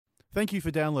Thank you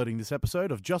for downloading this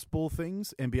episode of Just Ball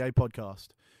Things NBA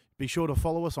Podcast. Be sure to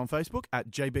follow us on Facebook at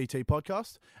JBT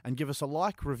Podcast and give us a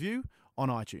like, review on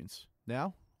iTunes.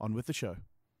 Now, on with the show.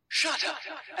 Shut up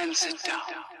and sit down.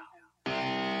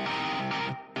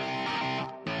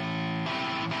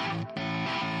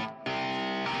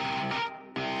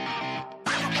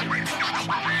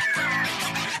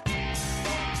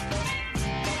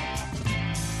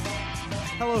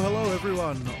 Hello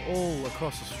everyone, all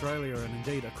across Australia and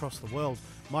indeed across the world.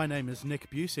 My name is Nick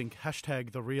Busink,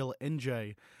 hashtag the real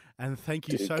NJ, and thank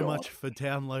you so much for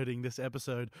downloading this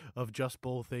episode of Just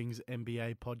Ball Things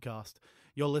NBA Podcast.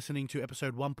 You're listening to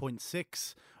episode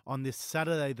 1.6 on this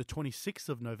Saturday, the 26th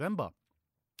of November.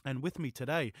 And with me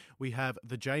today, we have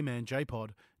the J-Man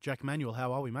J-Pod, Jack Manuel.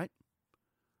 How are we, mate?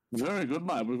 Very good,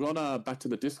 mate. We've gone back to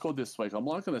the Discord this week. I'm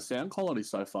liking the sound quality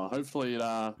so far. Hopefully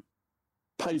it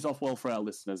pays off well for our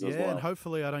listeners as well. Yeah, and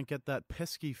hopefully I don't get that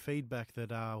pesky feedback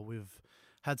that we've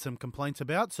had some complaints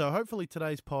about. So hopefully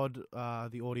today's pod,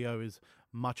 the audio is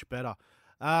much better.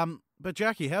 But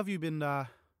Jackie, how have you been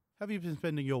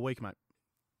spending your week, mate?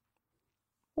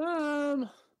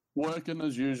 Working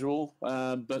as usual.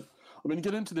 But I'm going to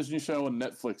get into this new show on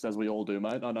Netflix, as we all do,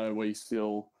 mate. I know we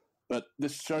still... But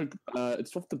this show,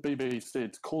 it's off the BBC.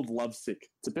 It's called Lovesick.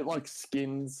 It's a bit like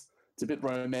Skins. It's a bit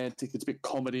romantic. It's a bit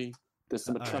comedy. There's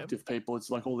some attractive people. It's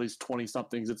like all these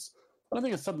 20-somethings. I don't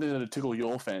think it's something that'll tickle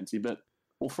your fancy, but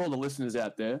for all the listeners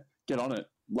out there, get on it.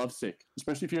 Lovesick.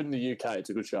 Especially if you're in the UK, it's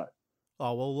a good show.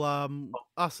 Oh, well,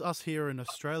 us here in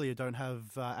Australia don't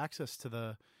have access to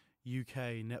the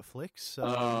UK Netflix.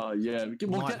 So yeah.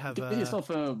 Well, get yourself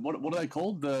a, what are they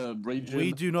called? The region?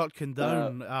 We do not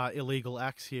condone illegal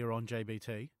acts here on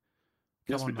JBT.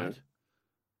 Yes, we do.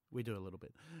 We do a little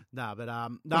bit. Nah, but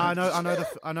no, I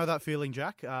know that feeling,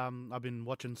 Jack. I've been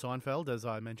watching Seinfeld, as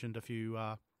I mentioned a few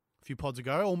pods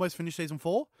ago. Almost finished season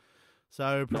 4,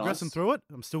 so progressing through it.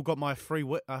 I'm still got my free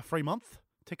month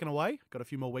ticking away. Got a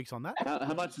few more weeks on that.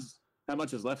 How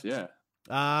much is left? Yeah.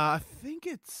 I think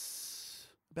it's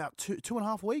about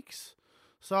 2.5 weeks.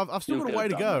 So I've still got a way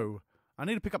to go. I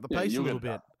need to pick up the pace a little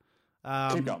bit.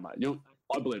 Keep going, mate.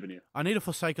 I believe in you. I need to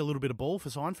forsake a little bit of ball for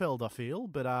Seinfeld, I feel,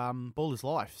 but ball is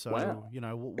life. So, what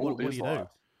do you do?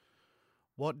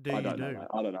 What do you do?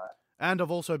 I don't know. And I've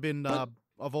also been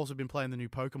playing the new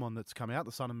Pokemon that's come out,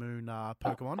 the Sun and Moon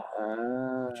Pokemon,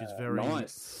 which is very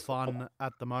fun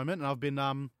at the moment. And I've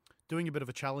been doing a bit of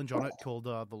a challenge on it called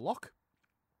the Lock.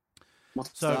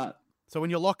 What's that? So when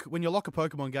you lock a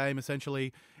Pokemon game,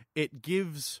 essentially, it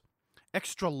gives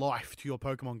extra life to your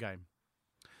Pokemon game.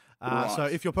 Right. So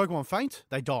if your Pokemon faint,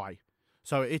 they die.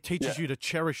 So it teaches you to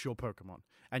cherish your Pokemon.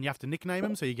 And you have to nickname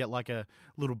them, so you get like a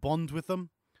little bond with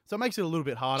them. So it makes it a little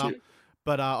bit harder. Cute.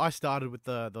 But I started with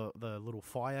the little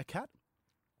fire cat.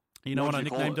 You know what I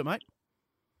nicknamed it, mate?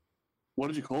 What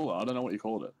did you call it? I don't know what you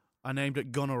called it. I named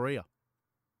it Gonorrhea.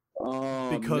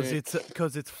 Oh, because Nick.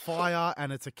 it's fire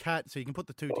and it's a cat, so you can put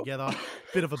the two together.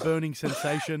 Bit of a burning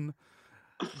sensation.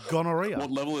 Gonorrhea. What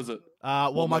level is it?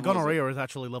 My gonorrhea is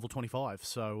actually level 25,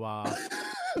 so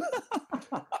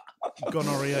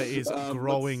gonorrhea is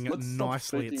growing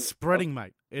nicely. It's spreading,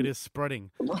 mate. It is spreading.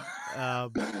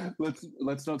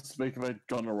 Let's not speak about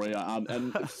gonorrhea.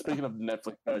 And speaking of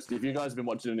Netflix shows, if you guys have been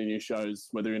watching any new shows,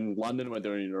 whether you're in London,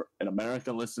 whether you're in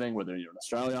America listening, whether you're in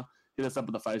Australia, hit us up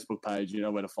on the Facebook page. You know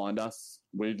where to find us.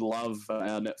 We love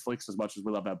our Netflix as much as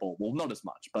we love our ball. Well, not as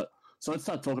much, but... So let's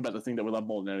start talking about the thing that we love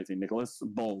more than anything, Nicholas.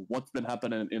 Ball. What's been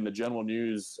happening in the general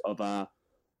news of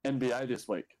NBA this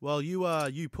week? Well,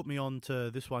 you put me on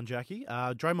to this one, Jackie.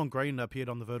 Draymond Green appeared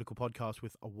on the Vertical Podcast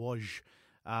with Woj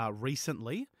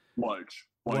recently. Woj.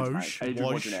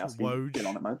 Get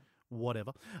on it, mate.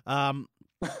 Whatever.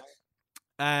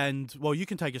 And, well, you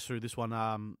can take us through this one,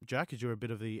 Jack, because you're a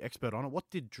bit of the expert on it. What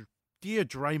did dear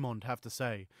Draymond have to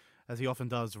say, as he often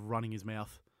does, running his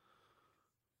mouth?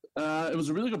 It was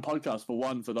a really good podcast,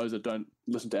 for those that don't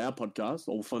listen to our podcast,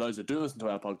 or for those that do listen to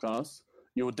our podcast.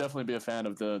 You will definitely be a fan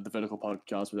of the Vertical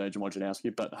Podcast with Adrian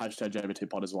Wojnarowski, but hashtag JVT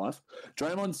Pod is life.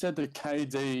 Draymond said that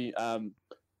KD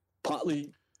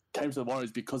partly came to the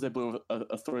Warriors because they blew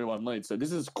a 3-1 lead. So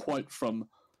this is a quote from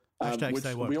which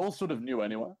we all sort of knew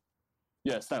anyway.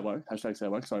 Yeah, stay woke. Hashtag stay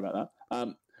woke. Sorry about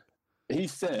that. He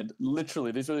said,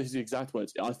 literally, these are his exact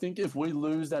words, I think if we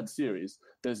lose that series,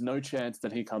 there's no chance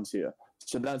that he comes here.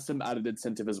 So that's some added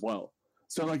incentive as well.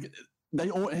 So, like,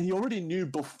 he already knew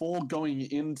before going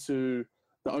into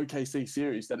the OKC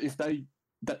series that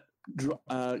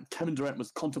Kevin Durant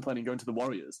was contemplating going to the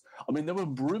Warriors. I mean, there were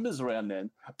rumors around then,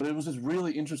 but it was just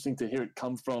really interesting to hear it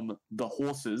come from the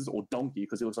horses, or donkey,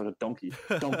 because he looks like a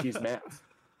donkey's mouth,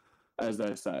 as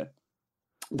they say.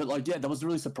 But like, yeah, that was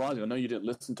really surprising. I know you didn't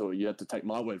listen to it; you had to take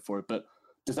my word for it. But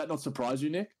does that not surprise you,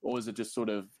 Nick, or is it just sort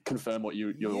of confirm what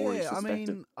you already suspected? I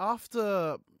mean,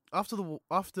 after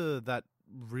that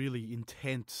really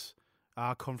intense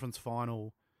conference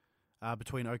final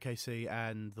between OKC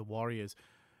and the Warriors,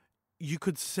 you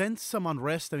could sense some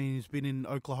unrest. I mean, he's been in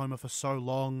Oklahoma for so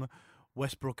long.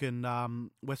 Westbrook and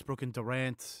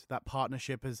Durant, that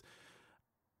partnership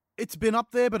it's been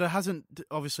up there, but it hasn't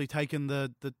obviously taken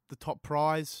the top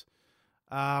prize.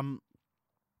 And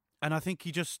I think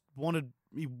he just wanted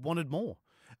more.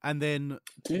 And then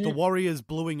the Warriors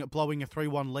blowing a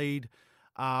 3-1 lead.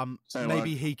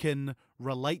 Maybe he can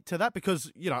relate to that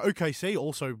because, OKC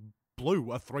also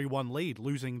blew a 3-1 lead,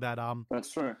 losing that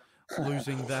That's true.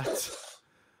 losing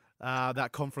that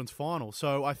conference final.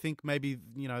 So I think maybe,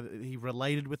 he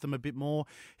related with them a bit more.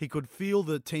 He could feel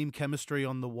the team chemistry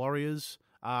on the Warriors.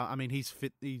 I mean, he's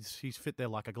fit there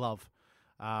like a glove.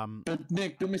 But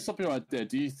Nick, let me stop you right there.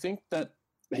 Do you think that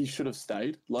he should have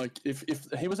stayed? Like, if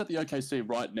he was at the OKC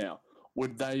right now,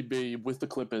 would they be with the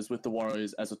Clippers, with the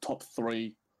Warriors as a top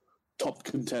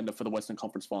contender for the Western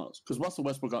Conference Finals? Because Russell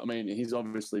Westbrook, I mean, he's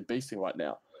obviously beasting right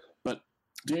now. But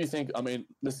do you think, I mean,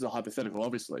 this is a hypothetical,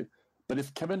 obviously, but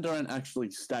if Kevin Durant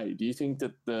actually stayed, do you think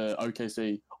that the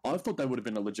OKC, I thought they would have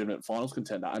been a legitimate finals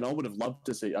contender, and I would have loved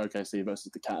to see OKC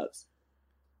versus the Cavs.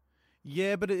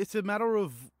 Yeah, but it's a matter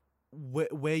of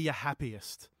where you're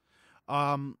happiest.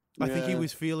 I think he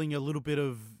was feeling a little bit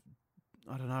of,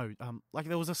 I don't know, like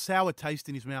there was a sour taste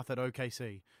in his mouth at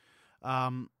OKC.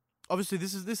 Obviously,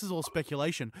 this is all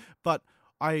speculation, but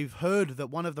I've heard that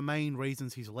one of the main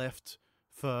reasons he's left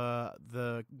for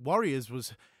the Warriors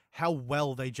was how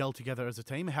well they gel together as a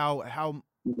team, how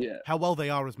well they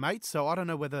are as mates. So I don't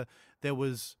know whether there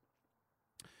was,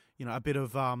 a bit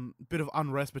of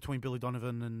unrest between Billy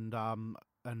Donovan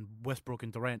and Westbrook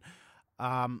and Durant.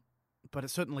 But it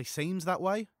certainly seems that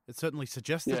way. It certainly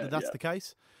suggests that that's the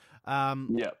case. So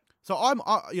I'm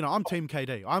Team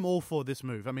KD. I'm all for this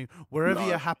move. I mean, wherever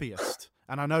you're happiest,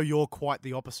 and I know you're quite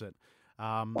the opposite.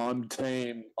 I'm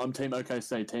Team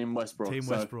OKC, Team Westbrook. Team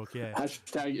Westbrook, yeah.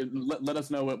 Hashtag, let us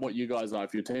know what you guys are.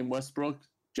 If you're Team Westbrook,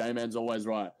 J-Man's always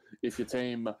right. If you're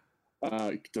Team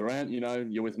Durant,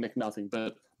 you're with Nick Nothing.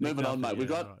 But moving on, mate. We've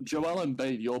got Joel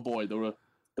Embiid, your boy.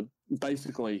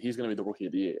 Basically, he's going to be the Rookie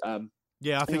of the Year.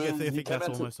 I think that's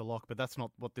almost a lock, but that's not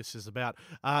what this is about.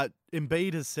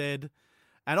 Embiid has said,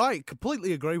 and I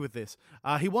completely agree with this,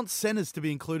 he wants centers to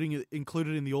be included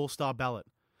in the All-Star ballot.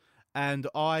 And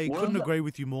I couldn't agree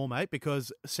with you more, mate,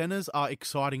 because centers are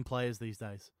exciting players these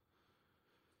days.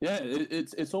 Yeah,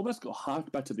 it's almost got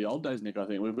harked back to the old days, Nick, I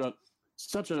think. We've got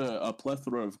such a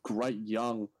plethora of great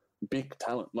young, big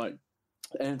talent, like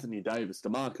Anthony Davis,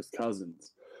 DeMarcus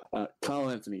Cousins, Karl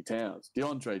Anthony Towns,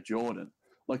 DeAndre Jordan.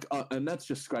 And that's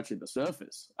just scratching the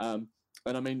surface. And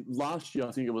I mean, last year,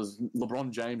 I think it was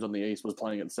LeBron James on the East was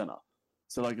playing at center.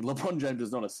 So, LeBron James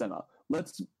is not a center.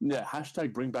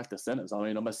 Hashtag bring back the centers. I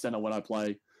mean, I'm a center when I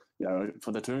play,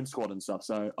 for the Toon Squad and stuff.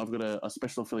 So I've got a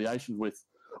special affiliation with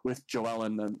Joel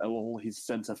and all his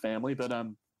center family. But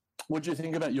what do you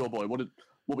think about your boy? What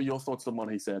were your thoughts on what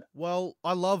he said? Well,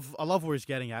 I love where he's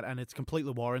getting at, and it's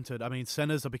completely warranted. I mean,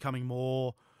 centers are becoming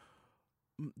more.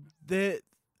 They're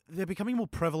becoming more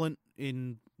prevalent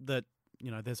in that.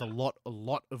 There's a lot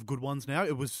of good ones now.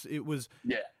 It was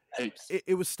heaps.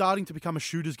 It was starting to become a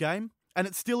shooter's game, and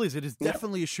it still is. It is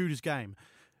definitely a shooter's game,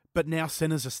 but now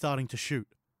centers are starting to shoot.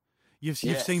 You've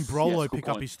seen Brolo pick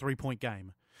up his 3-point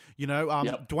game.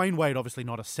 Dwayne Wade, obviously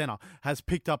not a center, has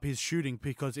picked up his shooting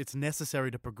because it's necessary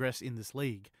to progress in this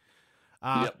league.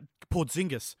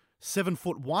 Porzingis,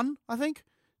 7'1", I think,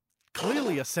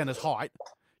 clearly a center's height,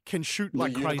 can shoot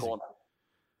like crazy.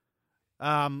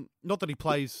 Not that he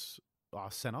plays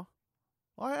center.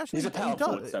 He's a power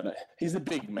forward center. He's a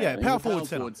big man. Yeah, power forward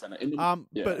center.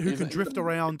 But who can drift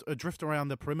around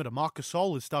the perimeter? Marc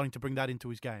Gasol is starting to bring that into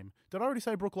his game. Did I already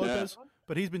say Brook Lopez? Yeah.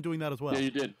 But he's been doing that as well. Yeah,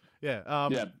 you did. Yeah.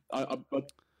 I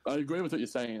agree with what you're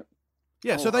saying.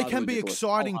 Yeah, so they can be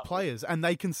exciting players, and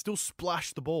they can still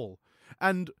splash the ball.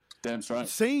 And damn right.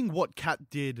 Seeing what Kat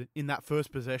did in that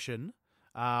first possession,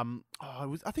 I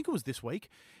think it was this week.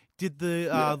 Did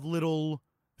the little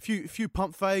few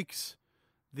pump fakes.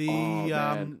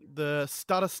 The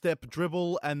stutter step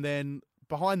dribble, and then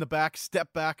behind the back,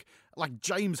 step back, like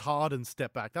James Harden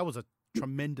step back. That was a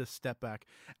tremendous step back.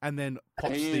 And then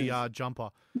pops the jumper.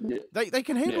 Yeah. They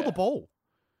can handle the ball.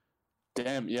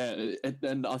 Damn, yeah.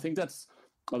 And I think I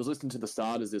was listening to the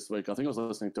Starters this week. I think I was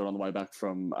listening to it on the way back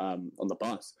from on the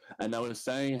bus. And they were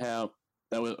saying how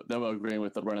they were agreeing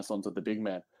with the renaissance of the big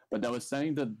man. But they were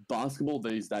saying that basketball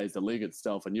these days, the league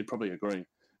itself, and you'd probably agree,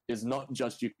 is not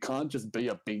just, you can't just be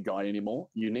a big guy anymore.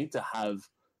 You need to have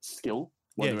skill.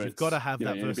 Yeah, you've got to have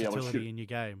that versatility in your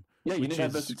game. Yeah, you need to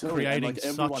have versatility. Creating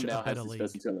everyone such now a better has this league.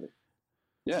 versatility.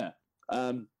 Yeah.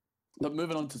 But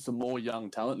moving on to some more young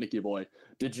talent, Nicky boy,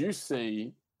 did you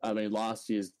see, last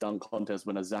year's dunk contest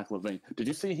winner, Zach LaVine, did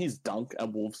you see his dunk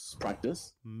at Wolves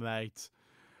practice? Mate.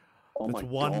 Oh That's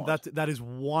my God. That is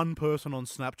one person on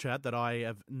Snapchat that I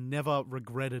have never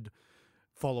regretted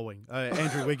following.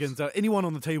 Andrew Wiggins, anyone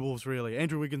on the T-Wolves really.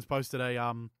 Andrew Wiggins posted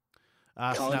a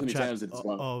Snapchat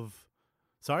of...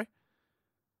 Sorry?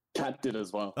 Cat did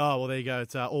as well. Oh, well, there you go.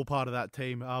 It's all part of that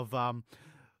team of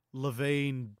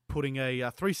LaVine putting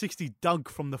a 360 dunk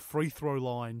from the free throw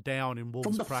line down in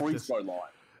Wolves practice. From the free throw line.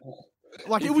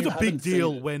 Like, it was a big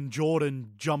deal when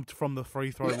Jordan jumped from the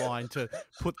free throw line to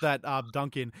put that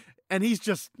dunk in, and he's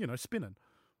just, spinning.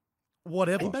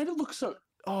 Whatever. He made it look so...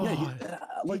 Oh, he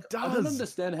does. I don't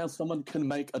understand how someone can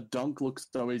make a dunk look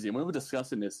so easy. And we were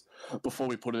discussing this before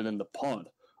we put it in the pod.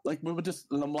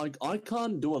 And I'm like, I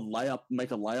can't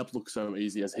make a layup look so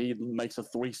easy as he makes a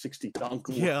 360 dunk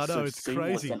look I know, so it's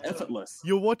seamless crazy. and effortless.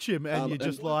 You watch him and you're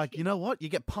just like, you know what? You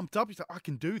get pumped up. You're like, I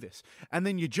can do this. And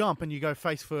then you jump and you go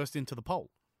face first into the pole.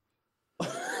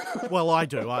 Well, I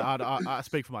do. I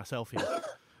speak for myself here.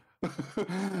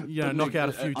 Knock out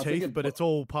a few teeth, but it's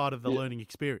all part of the learning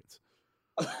experience.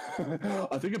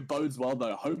 I think it bodes well,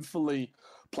 though. Hopefully,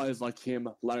 players like him,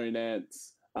 Larry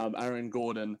Nance, Aaron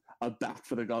Gordon are back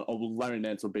for the gun. Larry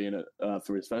Nance will be in it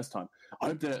for his first time. I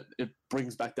hope that it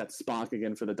brings back that spark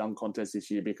again for the dunk contest this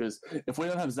year, because if we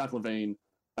don't have Zach LaVine,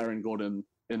 Aaron Gordon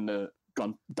in the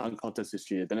dunk contest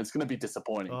this year, then it's going to be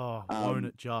disappointing. Oh, won't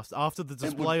it just? After the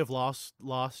display of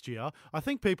last year, I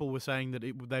think people were saying that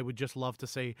they would just love to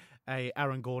see a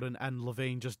Aaron Gordon and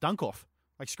LaVine just dunk off.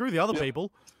 Like, screw the other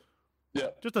people. Yeah.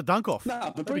 Just a dunk off.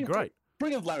 Nah, but that'd be great.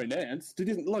 Bring up Larry Nance.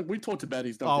 We talked about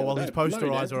his dunk. Oh, well, his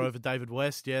posterizer over David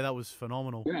West. Yeah, that was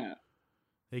phenomenal. Yeah.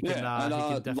 He can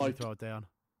definitely throw it down.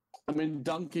 I mean,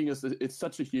 dunking it's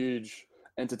such a huge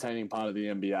entertaining part of the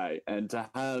NBA, and to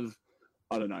have,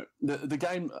 I don't know, the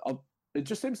game, it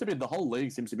just seems to be, the whole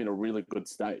league seems to be in a really good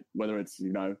state, whether it's,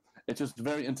 it's just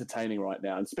very entertaining right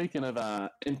now. And speaking of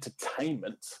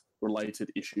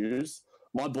entertainment-related issues,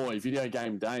 my boy, Video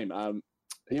Game Dame,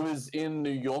 he was in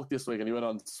New York this week, and he went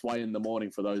on Sway in the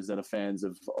Morning, for those that are fans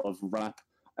of rap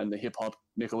and the hip-hop.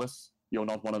 Nicholas, you're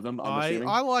not one of them, I'm assuming.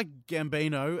 I like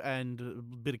Gambino and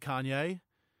a bit of Kanye.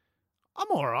 I'm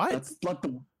all right.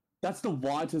 That's the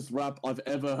whitest rap I've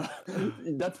ever...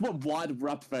 That's what white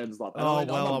rap fans like. I'm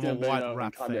a white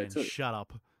rap fan. Too. Shut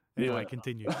up. Anyway,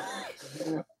 continue.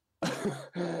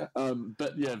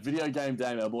 But yeah, Video Game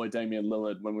Dame, our boy Damian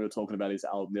Lillard, when we were talking about his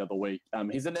album the other week,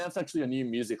 he's announced actually a new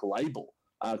music label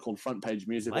called Front Page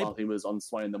Music while he was on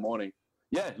Sway in the Morning.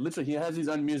 Yeah, literally, he has his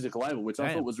own music label, which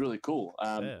I thought was really cool.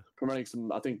 Promoting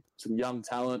some young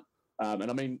talent.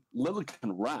 And I mean, Lillard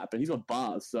can rap, and he's got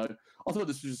bars. So I thought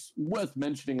this was worth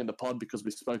mentioning in the pod because we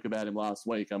spoke about him last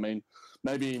week. I mean,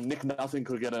 maybe Nick Nothing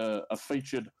could get a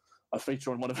feature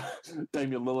on one of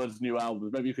Damian Lillard's new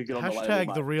albums. Maybe you could get on the label.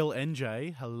 Hashtag the real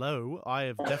NJ. Hello, I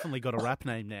have definitely got a rap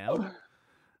name now.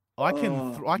 I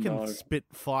can spit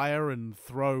fire and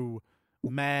throw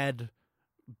mad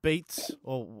beats,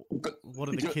 or what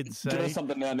do the kids say? Give us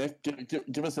something now, Nick.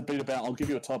 Give us a beat about. I'll give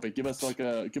you a topic. Give us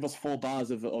 4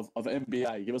 bars of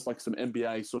NBA. Give us like some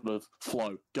NBA sort of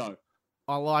flow. Go.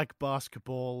 I like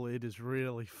basketball. It is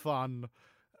really fun.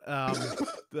 And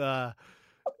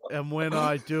when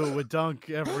I do a dunk,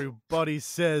 everybody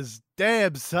says,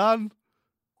 "Damn, son."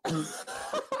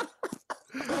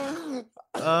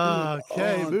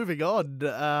 Okay, moving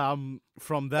on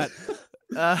from that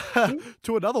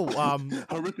to another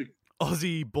horrific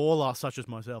Aussie baller such as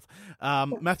myself.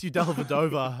 Matthew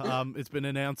Dellavedova. It's been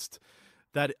announced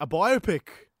that a biopic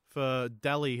for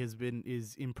Dally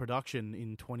is in production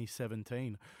in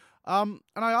 2017. And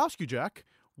I ask you, Jack,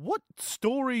 what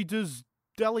story does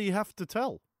Dally have to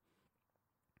tell?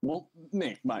 Well,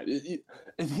 Nick, mate,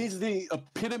 he's the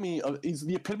epitome of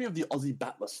the Aussie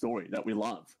battler story that we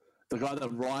love. The guy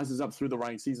that rises up through the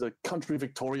ranks. He's a country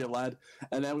Victoria lad,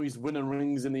 and now he's winning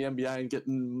rings in the NBA and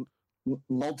getting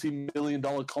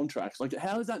multi-million-dollar contracts. Like,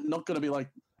 how is that not going to be like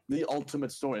the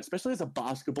ultimate story, especially as a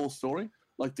basketball story?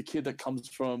 Like the kid that comes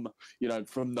from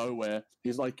nowhere.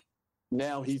 He's like,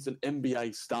 now he's an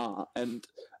NBA star, and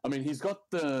I mean,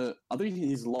 I think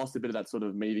he's lost a bit of that sort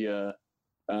of media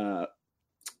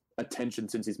attention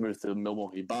since he's moved to the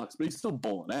Milwaukee Bucks, but he's still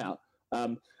balling out.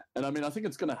 And I mean, I think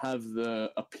it's going to have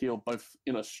the appeal both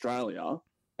in Australia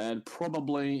and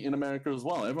probably in America as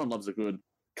well. Everyone loves a good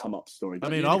come-up story. I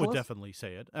mean, I would definitely see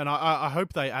it. And I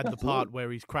hope they add the part where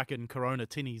he's cracking Corona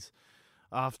tinnies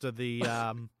after the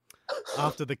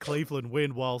Cleveland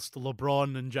win, whilst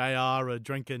LeBron and JR are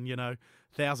drinking,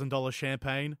 $1,000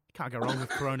 champagne. Can't go wrong with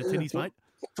Corona tinnies, mate.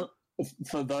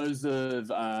 For those of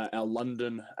our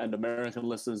London and American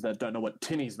listeners that don't know what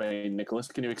tinnies mean, Nicholas,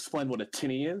 can you explain what a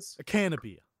tinny is? A can of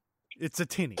beer. It's a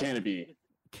tinny. Can of beer.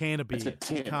 Can of beer. It's a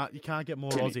tin. You can't get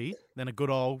more Tinny. Aussie than a good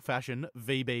old-fashioned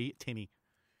VB tinny.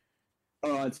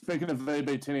 All right, speaking of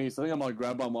VB tinnies, I think I might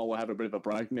grab one while we have a bit of a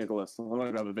break, Nicholas. I'm going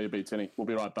to grab a VB tinny. We'll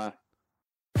be right back.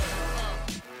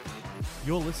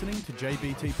 You're listening to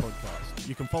JBT Podcast.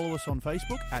 You can follow us on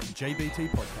Facebook at JBT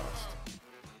Podcast.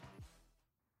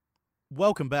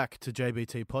 Welcome back to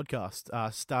JBT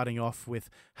Podcast. Starting off with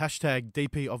hashtag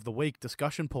DP of the Week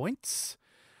discussion points.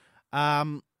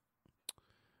 A-Rod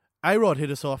hit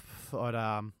us off at,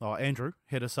 Andrew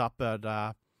hit us up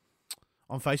at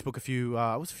on Facebook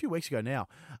it was a few weeks ago now,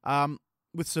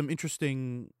 with some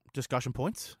interesting discussion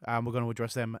points. We're going to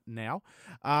address them now.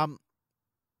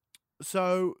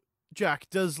 So, Jack,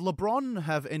 does LeBron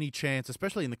have any chance,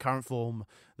 especially in the current form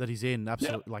that he's in,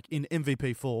 like in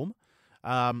MVP form?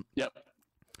 Yep.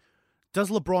 Does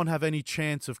LeBron have any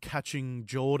chance of catching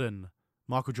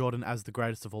Michael Jordan, as the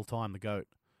greatest of all time, the GOAT?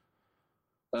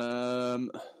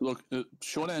 Look,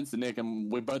 short answer, Nick, and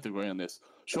we both agree on this.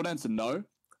 Short answer, no.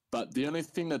 But the only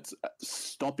thing that's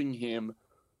stopping him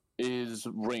is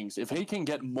rings. If he can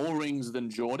get more rings than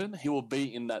Jordan, he will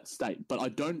be in that state. But I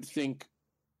don't think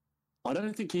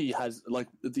he has, like,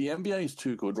 the NBA is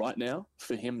too good right now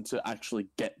for him to actually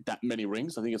get that many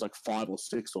rings. I think it's like 5 or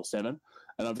 6 or 7.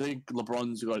 And I think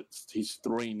LeBron's got his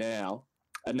 3 now.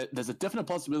 And there's a definite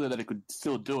possibility that he could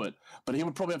still do it. But he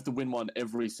would probably have to win one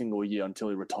every single year until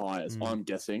he retires, I'm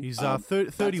guessing. He's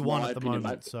 31 at the moment,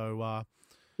 mate. so...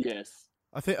 yes.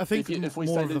 I think if we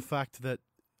more say of the fact that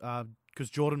because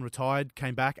Jordan retired,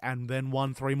 came back, and then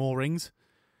won 3 more rings.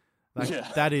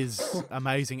 That is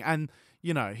amazing. And,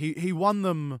 he won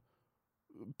them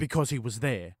because he was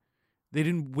there. They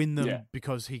didn't win them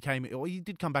because he came... Well, he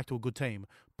did come back to a good team,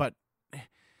 but...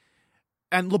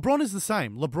 And LeBron is the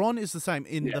same. LeBron is the same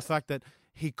in the fact that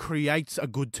he creates a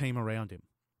good team around him.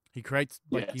 He creates...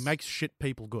 he makes shit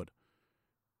people good.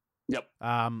 Yep.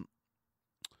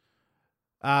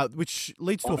 Which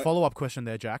leads to a follow-up question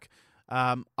there, Jack.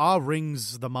 Are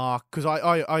rings the mark? Because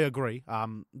I agree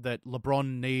that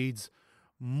LeBron needs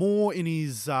more in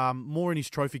his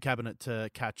trophy cabinet to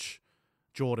catch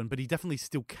Jordan, but he definitely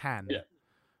still can.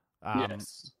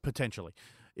 Potentially,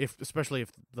 especially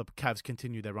if the Cavs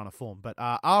continue their run of form. But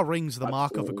are rings the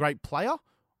mark of a great player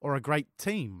or a great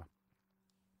team?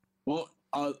 Well,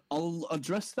 I'll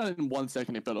address that in 1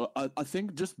 second, but I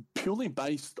think just purely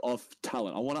based off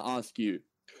talent, I want to ask you,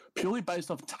 purely based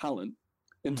off talent,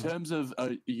 in terms of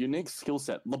a unique skill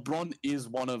set, LeBron is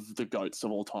one of the GOATs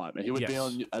of all time. And he would be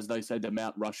on, as they say, the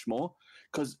Mount Rushmore,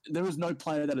 because there is no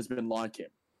player that has been like him.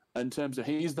 In terms of,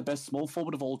 he is the best small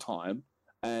forward of all time,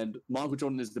 and Michael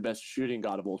Jordan is the best shooting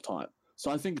guard of all time. So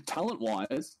I think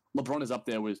talent-wise, LeBron is up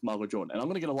there with Michael Jordan. And I'm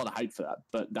going to get a lot of hate for that,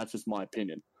 but that's just my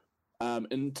opinion.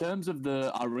 In terms of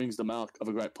are rings the mark of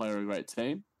a great player or a great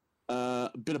team, a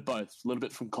bit of both. A little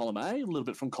bit from column A, a little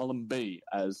bit from column B,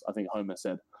 as I think Homer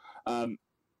said.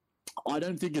 I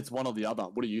don't think it's one or the other.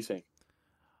 What do you think?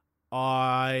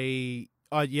 I'd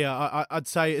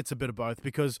say it's a bit of both,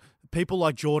 because people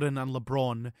like Jordan and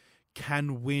LeBron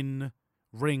can win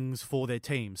rings for their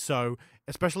team. So,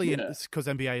 especially because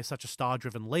NBA is such a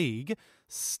star-driven league,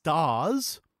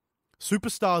 superstars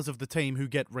of the team who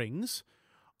get rings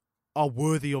are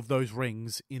worthy of those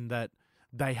rings in that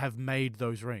they have made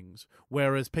those rings.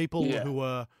 Whereas people who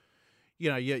are,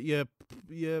 your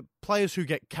players who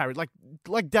get carried,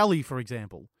 like Daly, for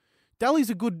example. Daly's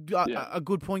a good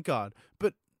point guard,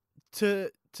 but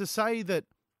to say that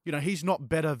he's not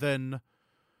better than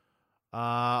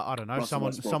I don't know,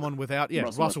 someone without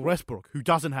Russell Westbrook, who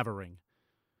doesn't have a ring.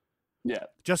 Yeah,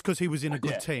 just because he was in a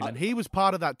good team, and he was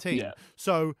part of that team. Yeah.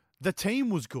 So the team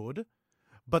was good,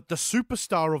 but the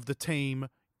superstar of the team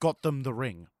got them the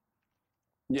ring.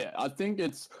 Yeah, I think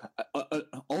it's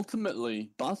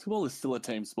ultimately basketball is still a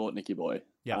team sport, Nicky boy.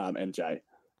 Yeah, NJ.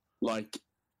 Like,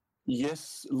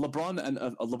 yes,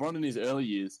 LeBron in his early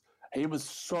years, he was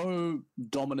so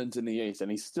dominant in the East,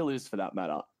 and he still is for that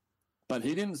matter. But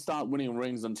he didn't start winning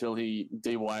rings until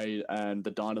D-Wade and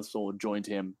the Dinosaur joined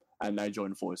him, and they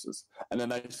joined forces, and then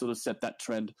they sort of set that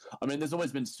trend. I mean, there's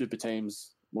always been super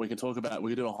teams. We can do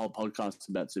a whole podcast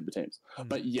about super teams.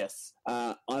 But yes,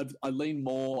 I lean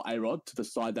more A-Rod to the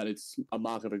side that it's a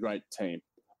mark of a great team.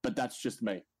 But that's just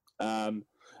me.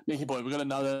 Nicky boy, we've got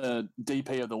another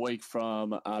DP of the week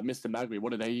from Mr. Magri.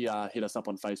 What did he hit us up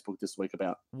on Facebook this week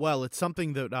about? Well, it's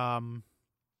something that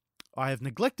I have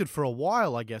neglected for a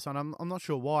while, I guess, and I'm not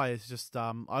sure why. It's just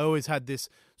I always had this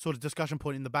sort of discussion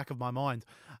point in the back of my mind.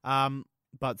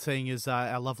 But seeing as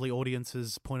our lovely audience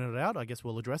has pointed it out, I guess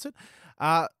we'll address it.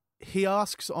 He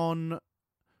asks on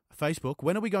Facebook,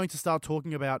 when are we going to start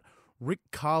talking about Rick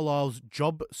Carlisle's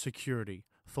job security?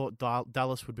 Thought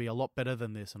Dallas would be a lot better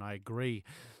than this, and I agree.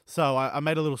 So I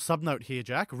made a little subnote here,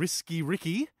 Jack. Risky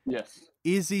Ricky. Yes.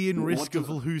 Is he in risk of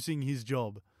losing his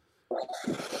job?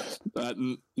 A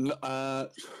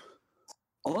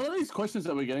lot of these questions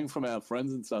that we're getting from our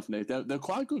friends and stuff, Nick, they're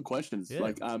quite good questions. Yeah.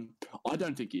 Like, I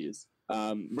don't think he is.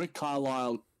 Rick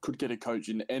Carlisle could get a coach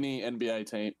in any NBA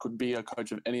team, could be a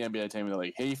coach of any NBA team in the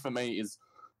league. He, for me, is,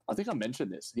 I think I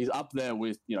mentioned this, he's up there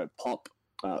with, Pop,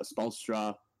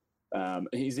 Spoelstra.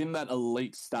 He's in that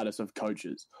elite status of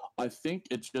coaches. I think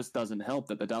it just doesn't help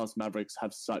that the Dallas Mavericks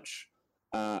have such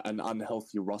an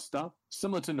unhealthy roster,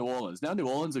 similar to New Orleans. Now New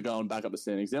Orleans are going back up the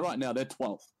standings. They're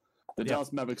 12th. The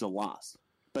Dallas Mavericks are last.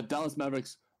 But Dallas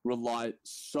Mavericks rely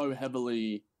so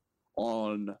heavily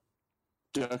on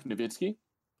Dirk Nowitzki,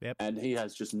 and he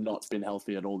has just not been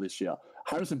healthy at all this year.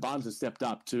 Harrison Barnes has stepped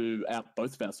up to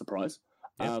both of our surprise,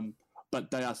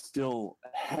 but they are still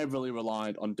heavily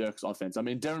reliant on Dirk's offense. I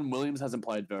mean, Deron Williams hasn't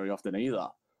played very often either.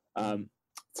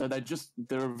 So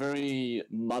they're a very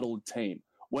muddled team.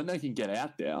 When they can get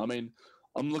out there, I mean,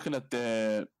 I'm looking at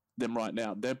them right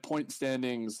now. Their point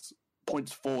standings,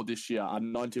 points for this year are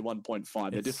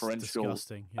 91.5. Their differential,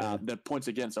 disgusting. Yeah. their points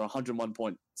against are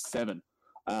 101.7.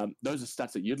 Those are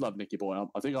stats that you'd love, Nicky boy.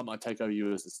 I think I might take over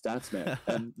you as a stats man.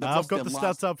 And I've got the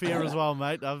stats up here as well,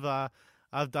 mate.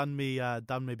 I've done me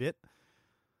bit.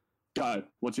 Go.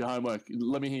 What's your homework?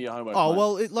 Let me hear your homework. Oh, mate.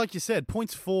 well, like you said,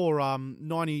 points for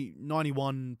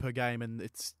 91 per game, and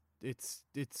it's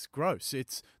gross.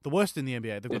 It's the worst in the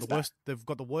NBA. They've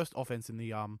got the worst offense in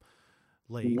the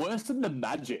league. Worse than the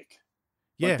Magic.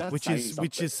 Yeah, which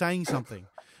is saying something.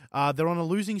 They're on a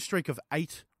losing streak of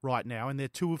 8 right now, and they're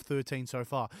 2 of 13 so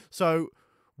far. So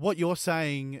what you're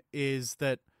saying is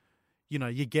that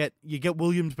you get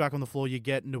Williams back on the floor, you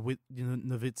get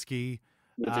Nowitzki.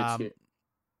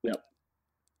 Yep.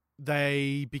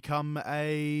 They become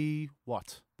a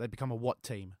what? They become a what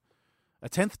team? A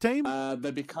 10th team?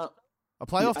 They become a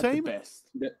playoff team. The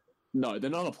best. No, they're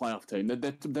not a playoff team.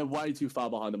 They're way too far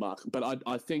behind the mark. But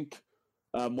I think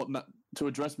to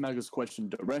address Maga's question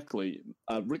directly,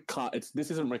 this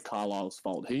isn't Rick Carlisle's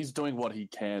fault. He's doing what he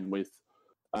can with.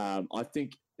 I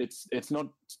think it's not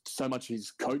so much his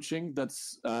coaching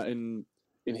that's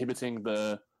inhibiting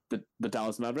the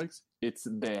Dallas Mavericks. It's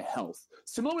their health.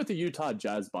 Similar with the Utah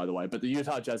Jazz, by the way. But the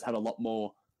Utah Jazz have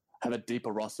a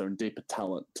deeper roster and deeper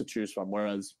talent to choose from,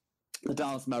 whereas the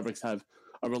Dallas Mavericks are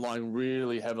relying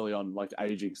really heavily on like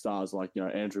aging stars like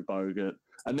Andrew Bogut,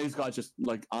 and these guys just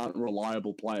like aren't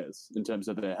reliable players in terms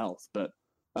of their health. But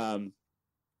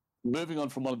moving on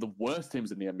from one of the worst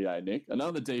teams in the NBA, Nick,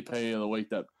 another DP of the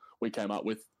week that we came up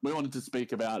with, we wanted to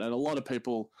speak about, and a lot of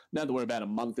people, now that we're about a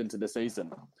month into the season,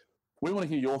 we want to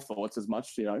hear your thoughts as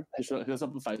much. Hit us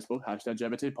up on Facebook,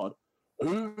 #JBTPod.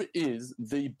 Who is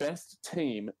the best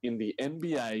team in the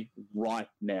NBA right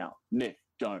now? Nick,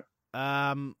 go.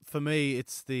 For me,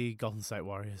 it's the Golden State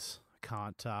Warriors. I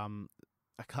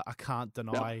can't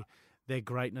deny their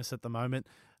greatness at the moment.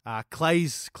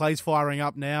 Clay's firing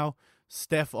up now.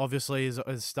 Steph obviously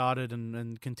has started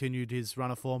and continued his run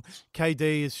of form.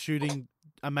 KD is shooting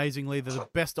amazingly. They're the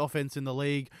best offense in the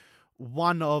league.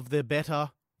 One of the better.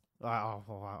 I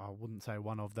wouldn't say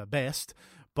one of the best,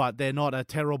 but they're not a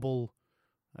terrible.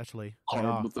 Actually, they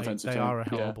are a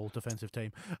horrible defensive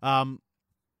team.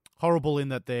 Horrible in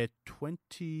that they're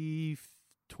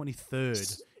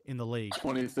 23rd in the league.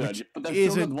 23rd. But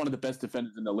they've still got one of the best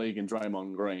defenders in the league in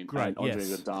Draymond Green. Great, and Andre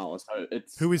Iguodala. So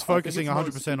who is focusing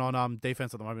 100% on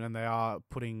defense at the moment, and they are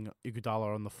putting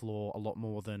Iguodala on the floor a lot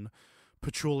more than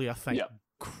Pachulia, thank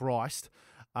Christ.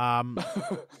 But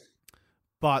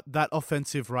that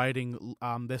offensive rating,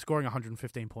 they're scoring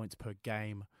 115 points per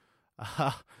game.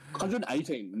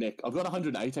 118, Nick. I've got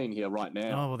 118 here right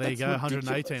now. Oh, well, there you go.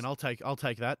 118. I'll take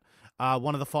that.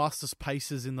 One of the fastest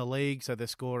paces in the league, so they're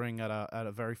scoring at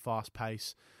a very fast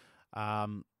pace.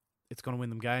 It's going to win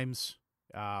them games.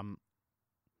 It's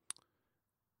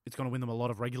going to win them a lot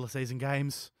of regular season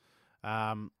games.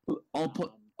 I'll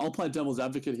play devil's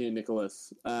advocate here,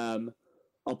 Nicholas.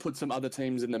 I'll put some other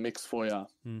teams in the mix for you.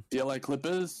 The LA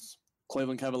Clippers,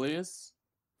 Cleveland Cavaliers,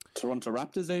 Toronto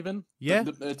Raptors even. Yeah.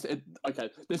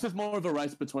 Okay, this is more of a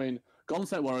race between Golden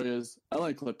State Warriors,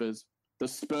 LA Clippers, the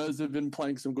Spurs have been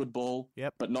playing some good ball,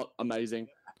 but not amazing,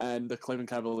 and the Cleveland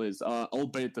Cavaliers,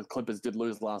 albeit the Clippers did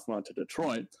lose last night to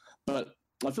Detroit, but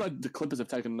I feel like the Clippers have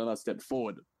taken another step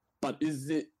forward. But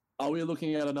Are we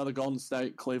looking at another Golden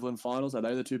State Cleveland finals? Are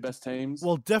they the two best teams?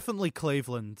 Well, definitely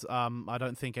Cleveland. I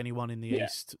don't think anyone in the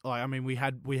East. I mean, we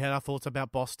had our thoughts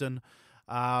about Boston,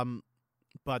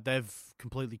 but they've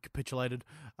completely capitulated.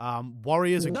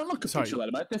 Warriors. They're not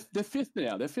capitulated, mate. They're fifth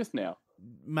now. They're fifth now,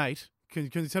 mate.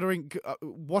 Considering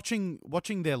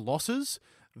watching their losses,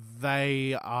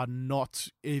 they are not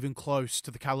even close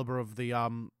to the caliber of the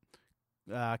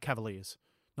Cavaliers.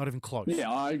 Not even close.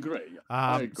 Yeah, I agree.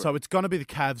 So it's going to be the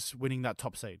Cavs winning that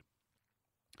top seed.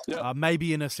 Yep.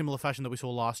 Maybe in a similar fashion that we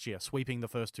saw last year, sweeping the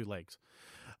first two legs.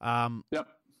 Yep.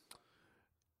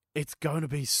 It's going to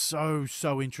be so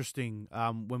interesting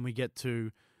when we get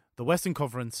to the Western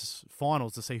Conference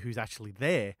Finals to see who's actually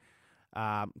there.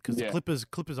 Because the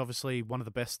Clippers obviously one of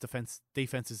the best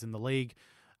defenses in the league.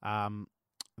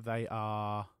 They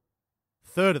are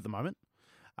third at the moment,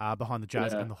 behind the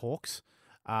Jazz and the Hawks.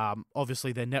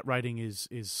 Obviously, their net rating is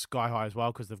sky high as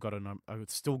well because they've got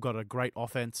still got a great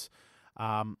offense.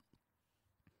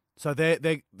 So they're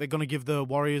going to give the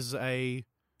Warriors a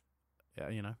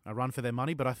run for their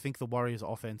money, but I think the Warriors'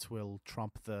 offense will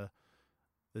trump the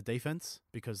defense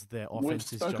because their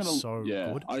offense is just so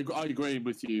good. I agree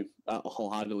with you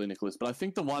wholeheartedly, Nicholas. But I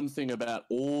think the one thing about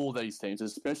all these teams,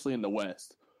 especially in the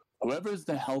West, whoever is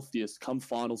the healthiest come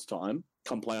finals time,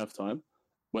 come playoff time,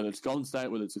 whether it's Golden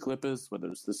State, whether it's the Clippers, whether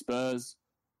it's the Spurs,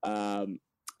 out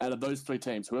of those three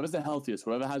teams, whoever's the healthiest,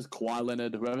 whoever has Kawhi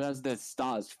Leonard, whoever has their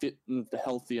stars fit and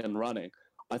healthy and running,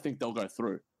 I think they'll go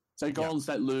through. Say Golden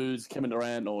State lose Kevin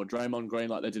Durant or Draymond Green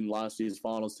like they did in last year's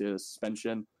finals to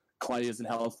suspension, Clay isn't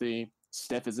healthy,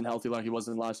 Steph isn't healthy like he was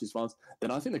in last year's finals,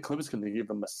 then I think the Clippers can give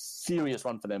them a serious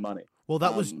run for their money. Well,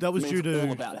 that was due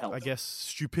to, I guess,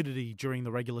 stupidity during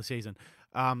the regular season.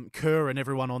 Kerr and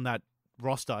everyone on that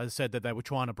roster has said that they were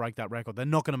trying to break that record. They're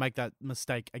not going to make that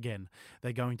mistake again.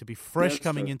 They're going to be fresh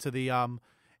coming into the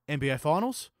NBA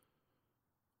Finals,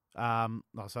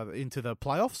 into the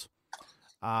playoffs.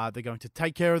 They're going to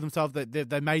take care of themselves.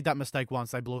 They made that mistake once.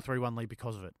 They blew a 3-1 lead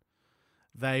because of it.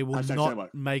 They will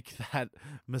not make that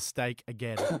mistake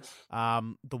again.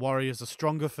 The Warriors are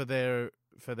stronger for their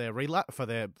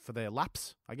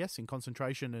laps, I guess, in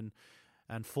concentration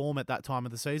and form at that time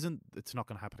of the season. It's not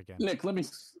going to happen again. Nick, let me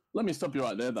stop you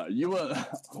right there, though. You were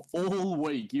all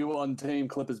week. You were on Team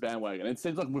Clippers bandwagon. It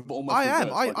seems like we've almost. I am.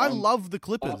 I love the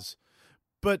Clippers,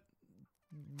 but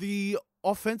the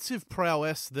offensive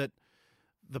prowess that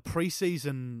the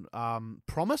preseason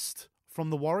promised from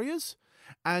the Warriors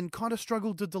and kind of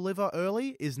struggled to deliver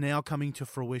early is now coming to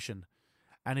fruition,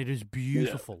 and it is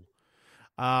beautiful.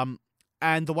 Yeah.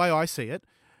 And the way I see it,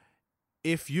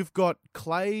 if you've got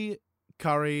Clay,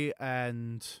 Curry,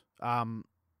 and Durant,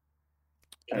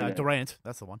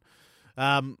 that's the one,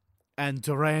 and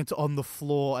Durant on the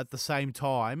floor at the same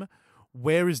time,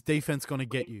 where is defense going to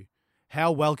get you?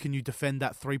 How well can you defend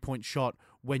that 3-point shot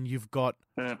when you've got,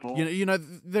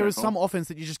 there is some offense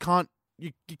that you just can't,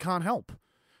 you can't help,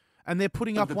 and they're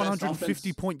putting up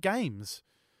 150-point games.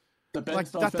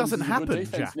 That doesn't happen,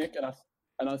 defense, Jack. Nick,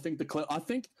 and I think I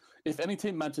think if any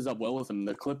team matches up well with them,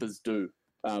 the Clippers do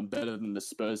better than the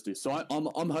Spurs do. So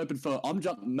I'm hoping for I'm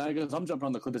jumping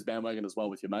on the Clippers bandwagon as well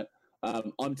with you, mate.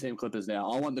 I'm Team Clippers now.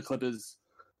 I want the Clippers.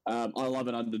 I love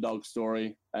an underdog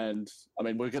story, and I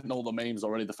mean we're getting all the memes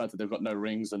already. The fact that they've got no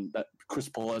rings and that Chris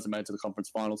Paul hasn't made to the conference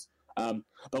finals.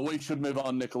 But we should move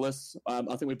on, Nicholas. I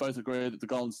think we both agree that the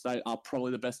Golden State are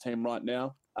probably the best team right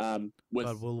now. But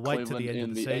we'll wait to the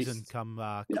end of the season. East. Come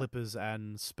Clippers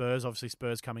and Spurs. Obviously,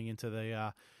 Spurs coming into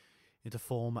the into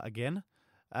form again.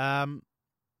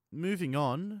 Moving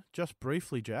on, just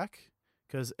briefly, Jack,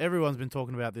 because everyone's been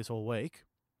talking about this all week.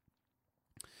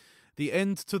 The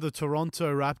end to the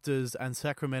Toronto Raptors and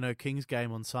Sacramento Kings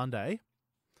game on Sunday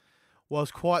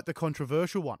was quite the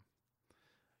controversial one.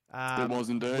 It was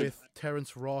indeed. With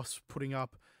Terrence Ross putting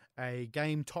up a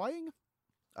game-tying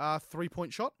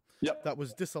 3-point shot. Yep. That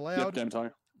was disallowed. Yep,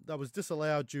 game-tying. That was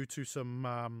disallowed due to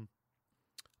some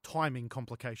timing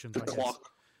complications, I guess. Clock.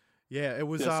 Yeah, it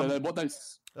was... it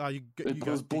was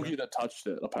Boogie that touched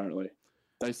it, apparently.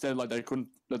 They said they couldn't...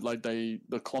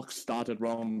 the clock started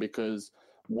wrong because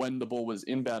when the ball was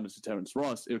inbounded to Terrence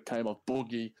Ross, it came off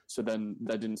Boogie, so then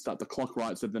they didn't start the clock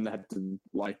right, so then they had to,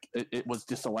 it was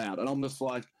disallowed. And I'm just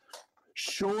like,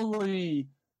 surely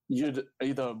you'd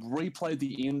either replay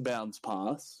the inbounds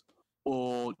pass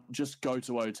or just go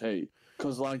to OT.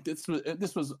 Because,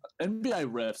 this was...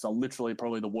 NBA refs are literally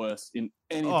probably the worst in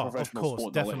any professional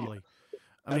sport. Definitely.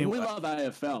 I mean, we love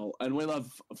AFL and we love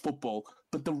football,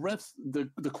 but the refs,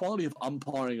 the quality of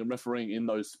umpiring and refereeing in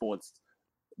those sports,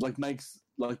 makes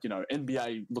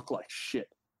NBA look like shit,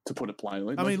 to put it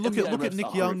plainly. I mean, look at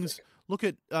Nick Young's, look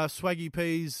at Swaggy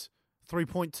P's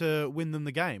 3-point to win them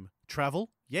the game. Travel?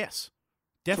 Yes.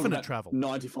 Definite travel.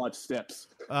 95 steps.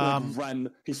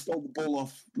 He stole the ball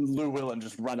off Lou Will and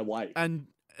just ran away. And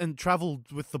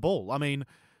travelled with the ball. I mean,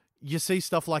 you see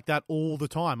stuff like that all the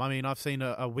time. I mean, I've seen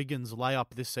a Wiggins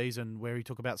layup this season where he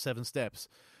took about 7 steps.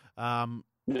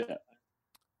 Yeah.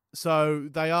 So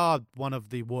they are one of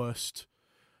the worst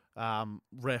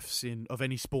refs of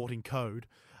any sporting code.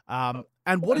 And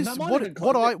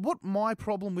what my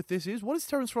problem with this is, what is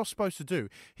Terence Ross supposed to do?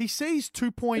 He sees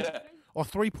 2-point or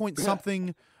 3-point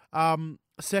something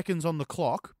seconds on the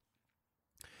clock.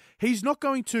 He's not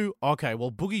going to, okay,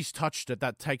 well, Boogie's touched it.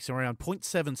 That takes around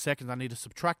 0.7 seconds. I need to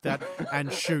subtract that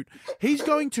and shoot. He's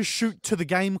going to shoot to the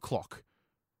game clock.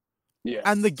 Yes.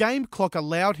 And the game clock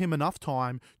allowed him enough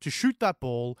time to shoot that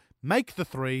ball, make the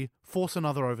 3, force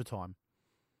another overtime.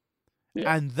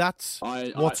 Yeah. And that's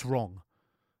what's wrong.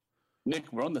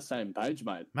 Nick, we're on the same page,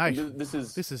 mate. This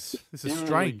is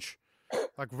strange.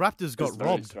 Like, Raptors got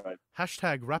robbed.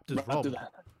 Hashtag Raptors robbed.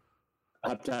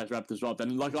 Hashtag Raptors robbed.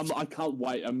 And I can't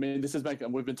wait. I mean,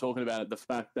 we've been talking about it, the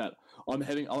fact that I'm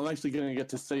actually going to get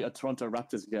to see a Toronto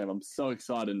Raptors game. I'm so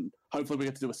excited. Hopefully we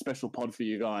get to do a special pod for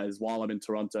you guys while I'm in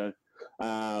Toronto,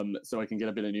 so I can get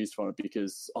a bit of news from it,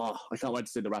 because I can't wait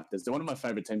to see the Raptors. They're one of my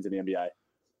favorite teams in the NBA.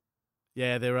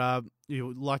 Yeah, you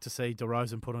would like to see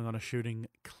DeRozan putting on a shooting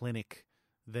clinic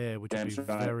there, which would be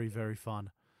very, very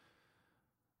fun.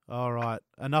 All right,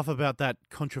 enough about that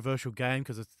controversial game,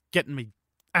 because it's getting me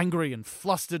angry and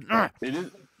flustered. It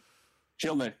is.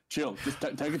 Chill, Nick. Chill. Just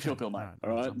take a chill pill, mate.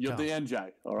 All right? You're calm. The NJ.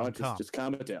 All right? Just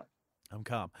calm it down. I'm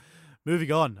calm.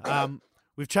 Moving on.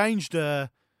 We've changed the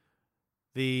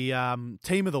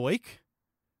team of the week,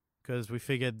 because we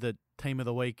figured that team of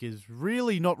the week is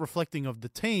really not reflecting of the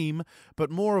team, but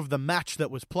more of the match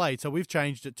that was played. So we've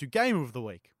changed it to game of the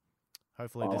week.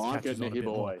 Hopefully this catches on a bit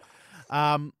more.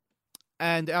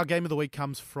 And our game of the week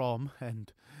comes from,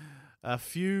 and a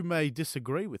few may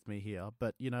disagree with me here,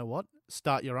 but you know what?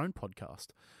 Start your own podcast.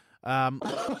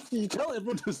 You tell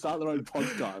everyone to start their own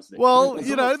podcast, Nick. Well,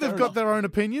 they've got their own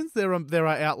opinions. There are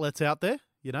outlets out there,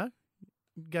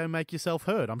 Go make yourself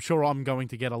heard. I'm sure I'm going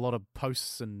to get a lot of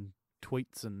posts and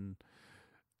tweets and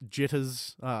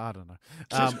jitters. I don't know.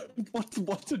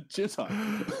 What's a jitter?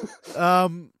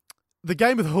 The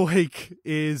game of the week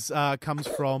comes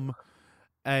from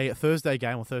a Thursday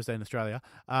game, or Thursday in Australia.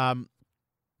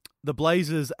 The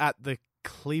Blazers at the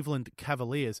Cleveland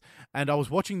Cavaliers. And I was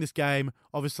watching this game.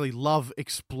 Obviously, Love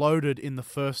exploded in the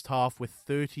first half with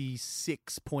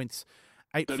 36 points.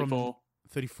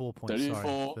 34 points,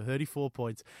 34. Sorry. 34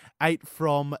 points. 8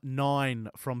 from 9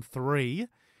 from 3,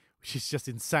 which is just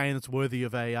insane. It's worthy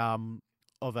of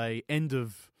a end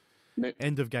of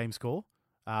game score.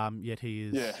 Yet he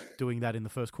is doing that in the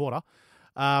first quarter.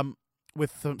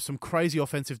 With some crazy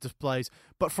offensive displays,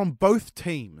 but from both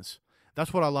teams.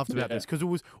 That's what I loved about this, because it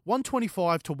was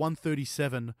 125 to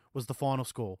 137 was the final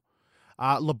score.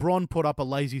 LeBron put up a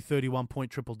lazy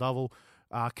 31-point triple-double.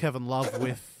 Kevin Love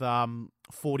with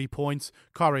 40 points.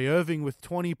 Kyrie Irving with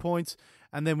 20 points.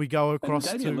 And then we go across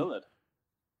to Lillard.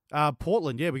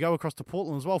 Portland. Yeah, we go across to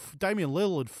Portland as well. Damian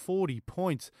Lillard, 40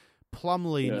 points.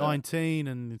 Plumlee, 19,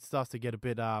 and it starts to get a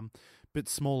bit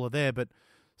smaller there. But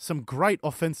some great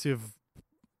offensive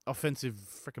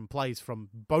freaking plays from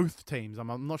both teams.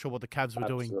 I'm not sure what the Cavs were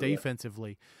doing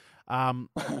defensively.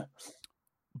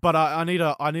 But I need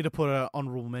to put an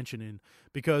honorable mention in,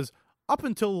 because up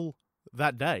until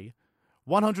that day,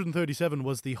 137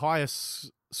 was the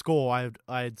highest score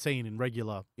I had seen in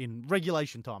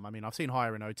regulation time. I mean, I've seen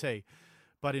higher in OT,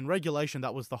 but in regulation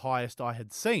that was the highest I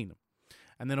had seen.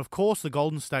 And then, of course, the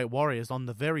Golden State Warriors on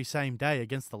the very same day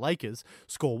against the Lakers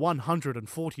score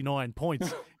 149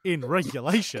 points in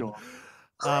regulation,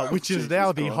 which is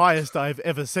now the highest I've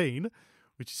ever seen,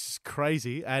 which is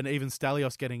crazy. And even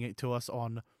Stalios getting it to us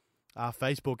on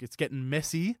Facebook. It's getting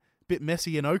messy, bit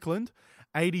messy in Oakland.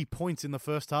 80 points in the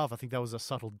first half. I think that was a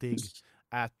subtle dig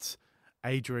at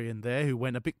Adrian there, who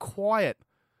went a bit quiet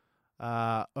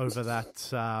over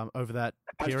that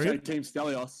period. Team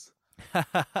Stalios.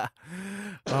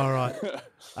 All right.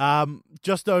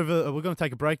 We're going to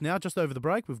take a break now. Just over the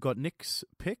break, we've got Nick's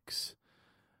picks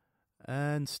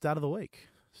and start of the week.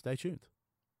 Stay tuned.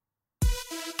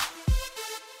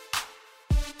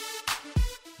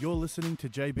 You're listening to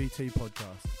JBT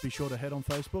Podcast. Be sure to head on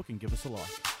Facebook and give us a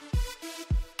like.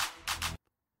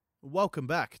 Welcome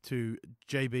back to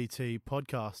JBT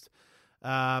Podcast.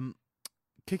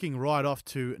 Kicking right off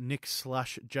to Nick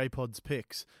 /JPod's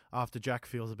picks after Jack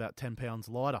feels about 10 pounds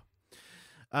lighter.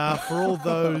 For all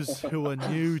those who are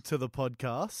new to the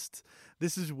podcast,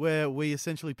 this is where we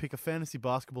essentially pick a fantasy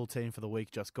basketball team for the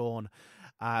week just gone,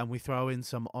 and we throw in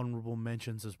some honourable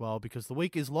mentions as well because the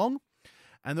week is long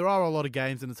and there are a lot of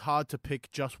games and it's hard to pick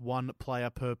just one player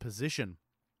per position.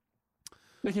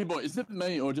 Nicky boy, is it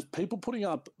me or just people putting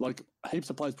up, like, heaps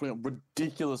of players putting up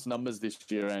ridiculous numbers this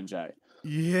year, NJ?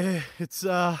 Yeah, it's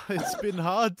been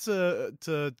hard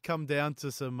to come down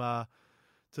to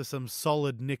some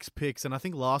solid Knicks picks, and I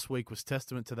think last week was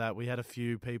testament to that. We had a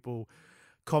few people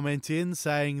comment in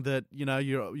saying that, you know,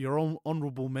 your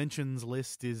honourable mentions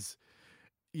list is,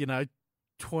 you know,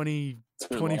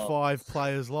 25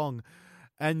 players long.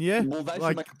 And yeah, well, they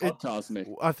should make a podcast, Nick.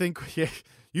 I think, yeah,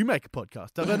 you make a podcast.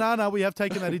 But no, we have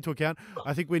taken that into account.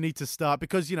 I think we need to start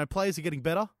because, you know, players are getting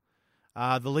better.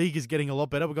 The league is getting a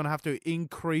lot better. We're going to have to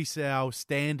increase our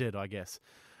standard, I guess.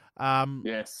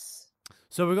 Yes.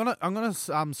 So I'm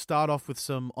gonna start off with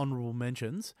some honourable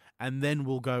mentions, and then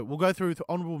we'll go through the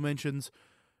honourable mentions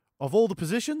of all the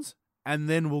positions, and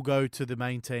then we'll go to the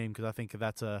main team because I think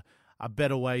that's a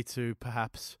better way to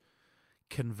perhaps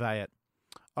convey it.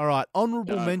 All right,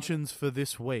 honourable mentions for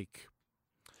this week.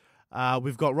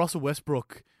 We've got Russell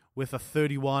Westbrook with a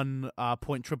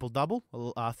 31-point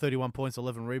triple-double, 31 points,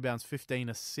 11 rebounds, 15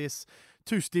 assists,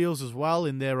 2 steals as well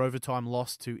in their overtime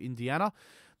loss to Indiana.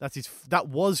 That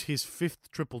was his 5th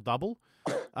triple-double.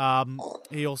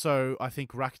 He also, I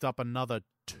think, racked up another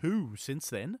 2 since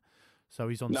then. So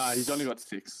he's on... No, he's only got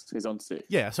 6. He's on 6.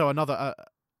 Yeah, so another...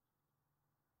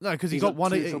 no, because he got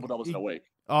one... 2 triple-doubles in a week.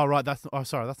 Oh, right.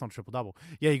 Sorry, that's not a triple-double.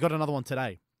 Yeah, he got another one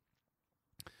today.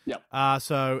 Yep.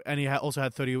 And he also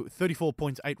had 34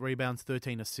 points, 8 rebounds,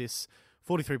 13 assists,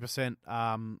 43%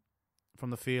 from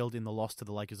the field in the loss to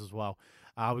the Lakers as well.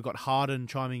 We've got Harden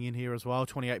chiming in here as well,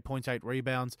 28 points, 8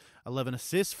 rebounds, 11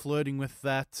 assists, flirting with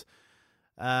that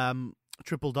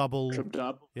triple-double.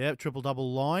 Yeah,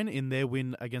 triple-double line in their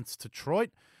win against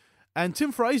Detroit. And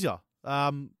Tim Frazier,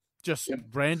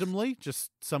 randomly,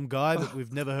 just some guy that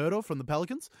we've never heard of from the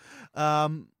Pelicans,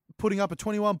 putting up a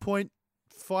 21-point,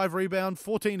 5 rebound,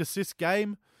 14 assist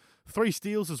game, 3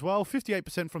 steals as well,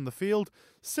 58% from the field,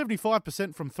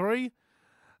 75% from 3.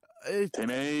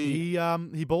 Timmy.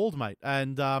 He balled, mate.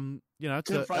 And, you know,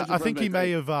 I think he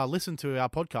may have listened to our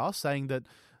podcast saying that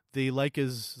the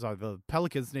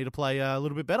Pelicans need to play a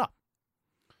little bit better.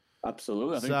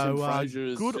 Absolutely. I think Tim Frazier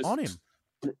is good on him.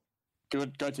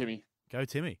 Good. Go, Timmy. Go,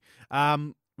 Timmy.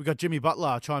 We got Jimmy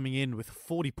Butler chiming in with a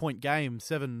 40-point game,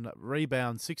 7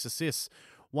 rebounds, 6 assists,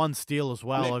 1 steal as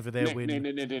well over their win.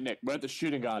 Nick. We're at the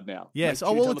shooting guard now. Yes.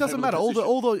 It doesn't matter. All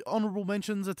the honourable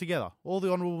mentions are together.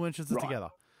 Together.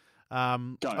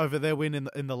 Over their win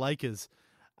in the Lakers.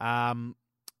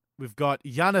 We've got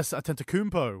Giannis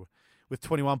Antetokounmpo with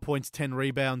 21 points, 10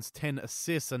 rebounds, 10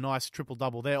 assists, a nice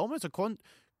triple-double there. Almost a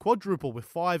quadruple with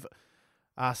 5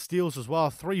 steals as well,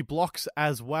 3 blocks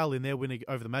as well in their win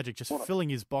over the Magic, just filling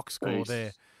his box score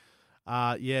there.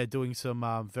 Doing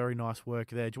some very nice work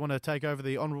there. Do you want to take over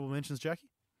the honourable mentions, Jackie?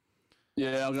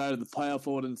 Yeah, I'll go to the player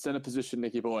forward and centre position,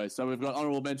 Nicky boy. So we've got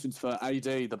honourable mentions for AD,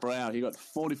 the Brow. He got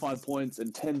 45 points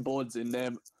and 10 boards in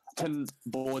their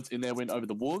win over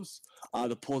the Wolves.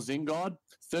 The Porzingis,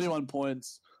 31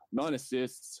 points, 9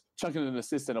 assists, chucking an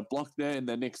assist and a block there in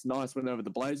their Knicks' nice win over the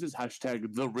Blazers. #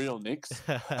 the real Knicks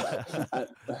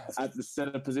at the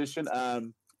centre position.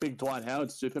 Big Dwight Howard,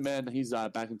 Superman. He's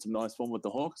back in some nice form with the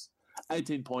Hawks.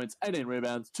 18 points, 18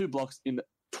 rebounds, 2 blocks in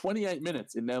 28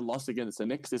 minutes in their loss against the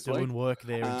Knicks this week. Doing work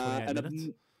there in 28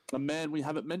 minutes. A man we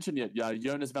haven't mentioned yet,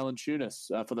 Jonas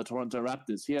Valanciunas for the Toronto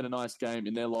Raptors. He had a nice game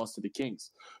in their loss to the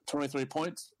Kings. 23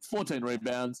 points, 14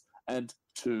 rebounds, and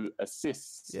 2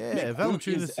 assists. Yeah,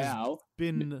 Valanciunas has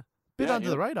been a bit under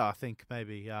the radar, I think,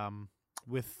 maybe,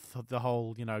 with the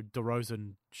whole,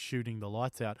 DeRozan shooting the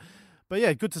lights out. But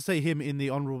yeah, good to see him in the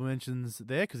honourable mentions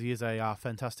there because he is a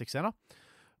fantastic centre.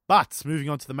 But moving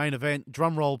on to the main event,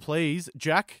 drum roll, please.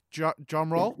 Jack,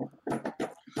 drum roll.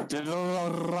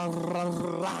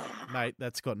 Mate,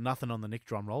 that's got nothing on the Nick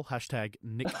drum roll. #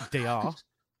 Nick DR.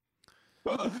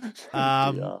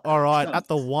 All right, at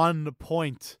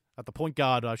the point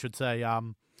guard, I should say,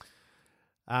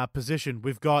 position,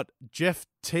 we've got Jeff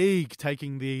Teague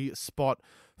taking the spot.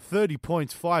 30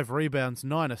 points, 5 rebounds,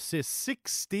 9 assists,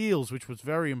 6 steals, which was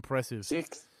very impressive.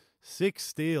 6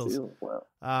 steals.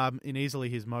 Wow. In easily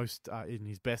his most, in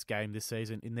his best game this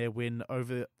season in their win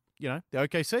over, the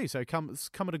OKC. So it's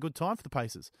come at a good time for the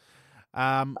Pacers.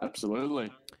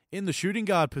 Absolutely. In the shooting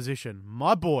guard position,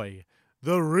 my boy,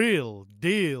 the real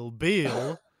deal,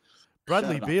 Beal.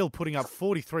 Bradley Beal putting up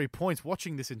 43 points.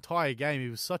 Watching this entire game, he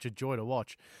was such a joy to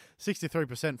watch.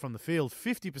 63% from the field,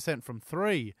 50% from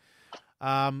 3.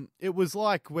 It was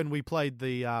like when we played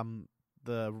the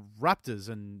Raptors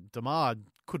and DeMar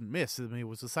couldn't miss. I mean, it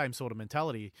was the same sort of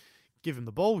mentality. Give him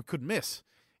the ball, we couldn't miss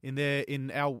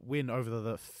in our win over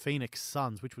the Phoenix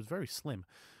Suns, which was very slim,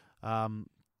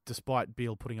 despite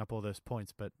Beal putting up all those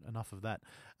points. But enough of that.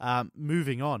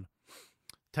 Moving on,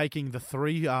 taking the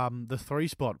three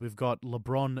spot, we've got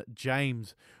LeBron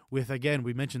James with, again,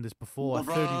 we mentioned this before, a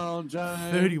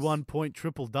 31-point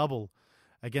triple-double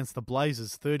against the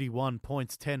Blazers. 31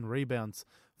 points, 10 rebounds,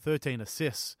 13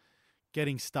 assists,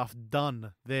 getting stuff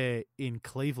done there in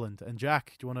Cleveland. And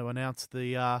Jack, do you want to announce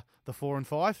the 4 and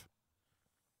 5?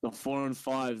 The 4 and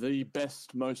 5, the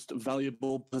best, most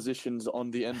valuable positions on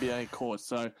the NBA court.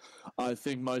 So I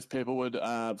think most people would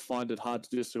find it hard to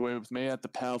disagree with me. At the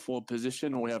power forward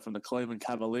position, we have from the Cleveland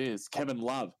Cavaliers, Kevin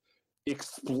Love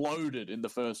exploded in the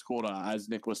first quarter, as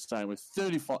Nick was saying, with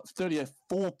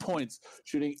 34 points,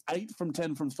 shooting 8 from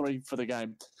 10 from 3 for the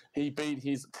game. He beat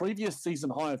his previous season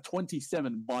high of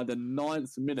 27 by the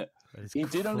 9th minute. He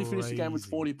did only finish the game with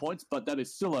 40 points, but that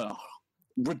is still a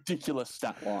ridiculous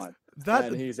stat line.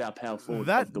 And he's our power forward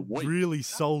of the week. That really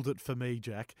sold it for me,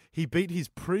 Jack. He beat his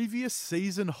previous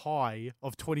season high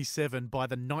of 27 by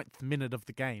the 9th minute of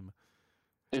the game.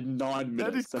 In 9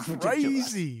 minutes. That is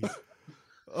crazy.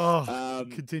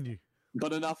 Continue.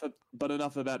 But enough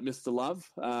about Mr. Love.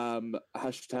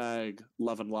 Hashtag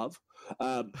love and love.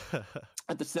 At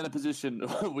the center position,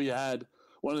 we had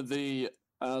one of the,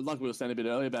 like we were saying a bit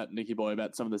earlier about Nicky Boy,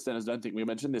 about some of the centers. I don't think we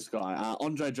mentioned this guy.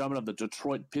 Andre Drummond of the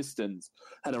Detroit Pistons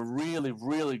had a really,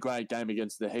 really great game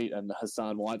against the Heat and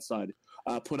Hassan Whiteside.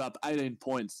 Put up 18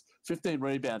 points, 15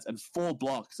 rebounds, and 4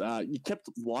 blocks. You kept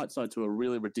Whiteside to a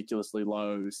really ridiculously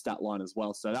low stat line as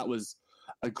well. So that was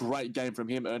a great game from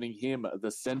him, earning him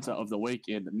the center of the week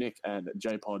in Nick and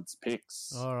J-Pod's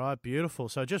picks. All right, beautiful.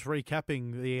 So just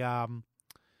recapping the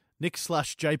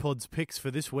Nick/J-Pod's picks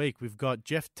for this week, we've got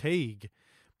Jeff Teague,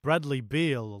 Bradley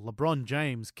Beal, LeBron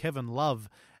James, Kevin Love,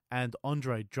 and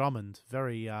Andre Drummond.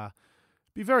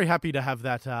 Be very happy to have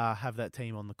that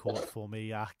team on the court for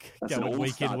me. Going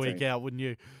week in, week out, wouldn't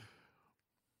you,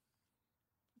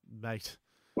 mate?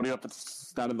 What do you got for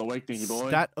stat of the week, Nicky Boy?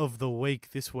 Stat of the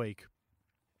week this week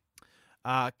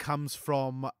comes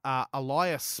from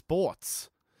Elias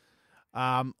Sports.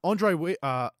 Andrew Wiggins,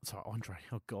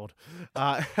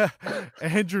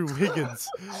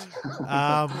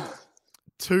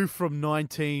 2 from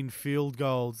 19 field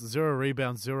goals, 0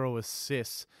 rebounds, 0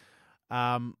 assists,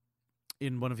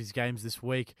 in one of his games this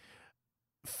week.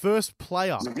 First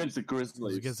player. It was against the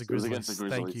Grizzlies.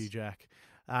 Thank you, Jack.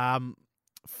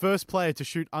 First player to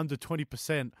shoot under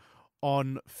 20%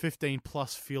 on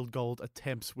 15-plus field goal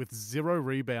attempts with 0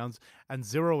 rebounds and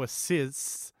 0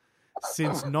 assists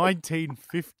since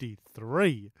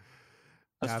 1953.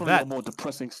 That's probably the more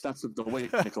depressing stats of the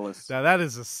week, Nicholas. Now, that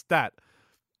is a stat.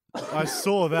 I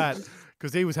saw that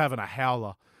because he was having a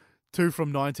howler. 2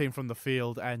 from 19 from the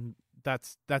field, and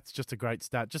that's just a great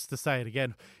stat. Just to say it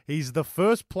again, he's the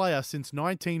first player since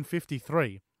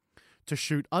 1953 to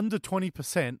shoot under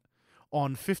 20%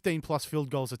 on 15-plus field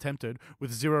goals attempted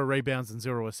with 0 rebounds and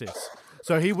 0 assists.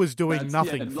 So he was doing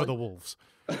nothing for the Wolves,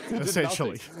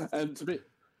 essentially. And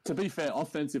to be fair,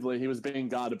 offensively, he was being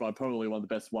guarded by probably one of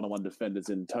the best one-on-one defenders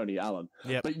in Tony Allen.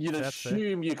 Yep, but you'd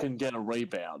assume you can get a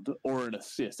rebound or an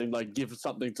assist and give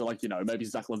something to maybe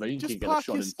Zach LaVine can get a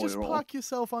shot in for you. Just park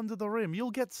yourself under the rim.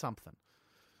 You'll get something.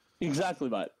 Exactly,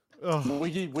 mate.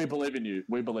 We believe in you.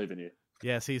 We believe in you.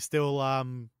 Yes, he's still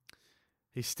having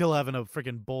a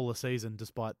freaking baller season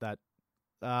despite that.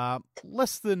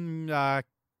 Less than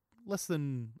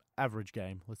average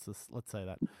game. Let's say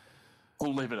that.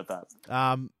 We'll leave it at that.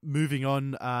 Moving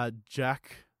on,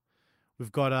 Jack.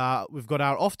 We've got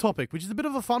our off topic, which is a bit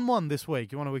of a fun one this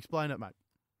week. You want to explain it, mate?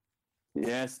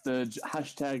 Yes, the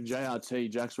hashtag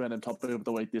JRT, Jack's Random Topic of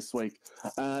the Week this week.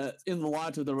 In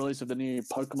light of the release of the new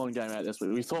Pokemon game out this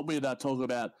week, we thought we'd talk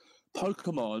about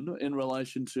Pokemon in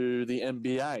relation to the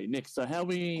NBA. Nick, so how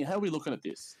we looking at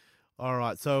this? All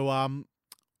right, so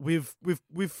we've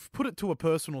put it to a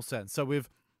personal sense. So we've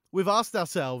asked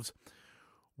ourselves,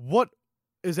 what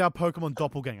is our Pokemon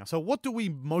doppelganger? So what do we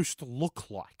most look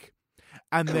like?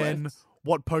 And then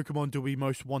what Pokemon do we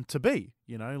most want to be?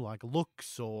 Like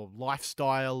looks or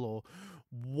lifestyle or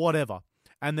whatever.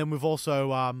 And then we've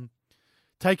also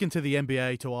taken to the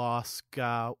NBA to ask,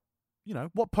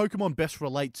 what Pokemon best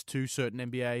relates to certain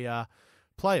NBA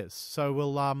players. So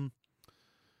we'll want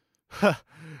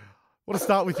to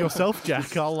start with yourself,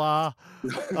 Jack. I'm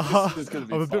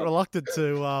a bit reluctant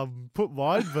to put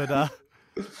mine, but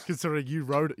considering you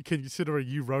wrote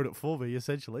it for me,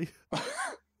 essentially.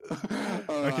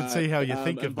 I can see how you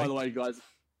think of By the way, guys,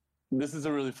 this is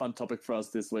a really fun topic for us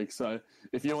this week. So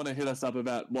if you want to hit us up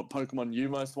about what Pokemon you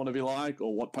most want to be like,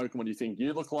 or what Pokemon you think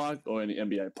you look like, or any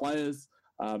NBA players,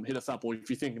 hit us up. Or if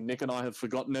you think Nick and I have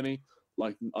forgotten any,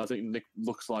 like I think Nick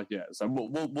looks like, yeah. So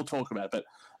we'll talk about it.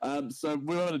 But so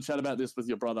we were going to chat about this with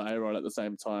your brother A-Rod at the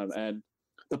same time. And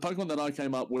the Pokemon that I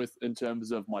came up with in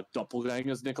terms of my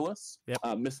doppelgangers, Nicholas,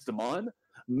 Mr. Mime.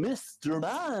 Mr.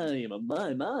 Mime,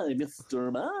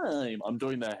 Mr. Mime. I'm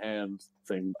doing the hand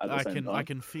thing at the same time. I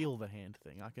can feel the hand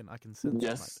thing. I can sense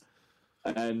yes.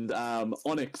 it, mate. And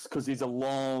Onyx, because he's a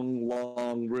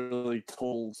long, really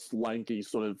tall, lanky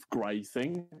sort of grey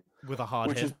thing. With a hard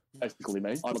head. Which is basically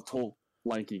me. I'm a tall,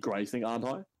 lanky grey thing, aren't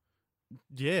I?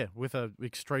 Yeah, with a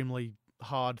extremely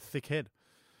hard, thick head.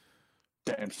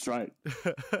 Damn straight.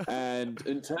 And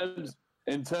in terms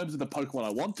of the Pokemon I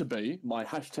want to be, my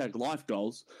hashtag life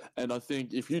goals, and I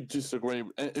think if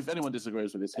anyone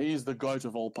disagrees with this, he is the GOAT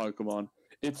of all Pokemon.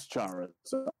 It's Charizard.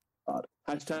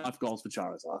 Hashtag life goals for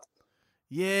Charizard.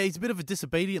 Yeah, he's a bit of a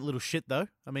disobedient little shit, though.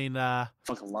 I mean,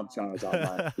 fucking love Charizard,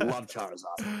 mate. Love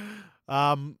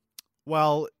Charizard.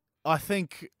 Well, I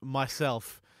think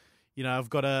myself, I've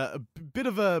got a bit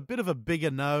of a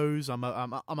bigger nose. I'm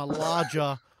a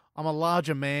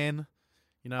larger man.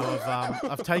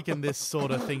 I've taken this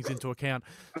sort of things into account.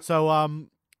 So, I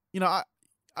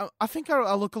think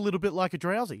I look a little bit like a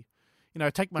Drowsy.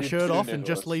 Take my shirt off and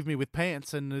just leave me with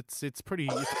pants, and it's pretty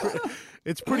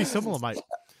similar, mate.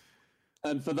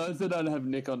 And for those that don't have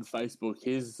Nick on Facebook,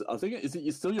 is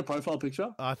it still your profile picture?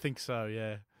 I think so,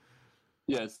 yeah.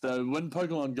 Yeah, so when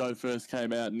Pokemon Go first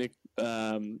came out, Nick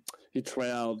he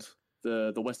troweled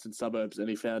the western suburbs and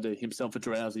he found himself a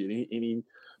Drowsy, and he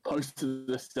posted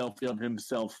a selfie of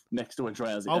himself next to a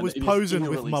Drowsy. I was posing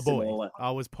with my boy.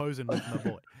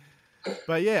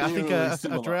 But yeah, I think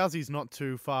a Drowsy's not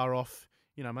too far off.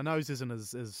 My nose isn't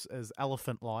as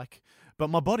elephant-like,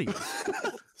 but my body is.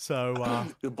 So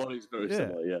your body's very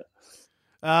similar,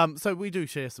 yeah. So we do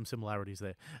share some similarities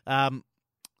there.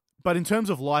 But in terms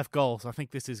of life goals, I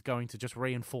think this is going to just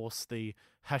reinforce the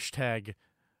hashtag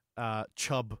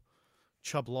chub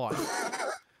life.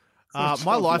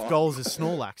 My life goals is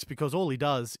Snorlax, because all he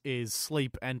does is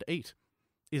sleep and eat.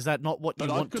 Is that not what you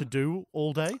want to do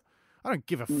all day? I don't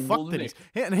give a fuck that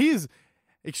he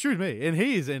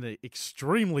is an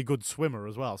extremely good swimmer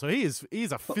as well. So he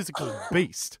is a physical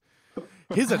beast.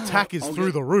 His attack is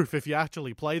through the roof if you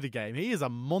actually play the game. He is a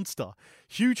monster.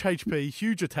 Huge HP,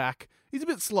 huge attack. He's a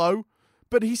bit slow,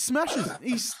 but he smashes.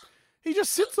 He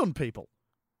just sits on people.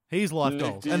 He's life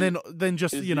goals. And then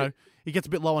just, he gets a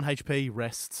bit low on HP,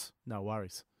 rests. No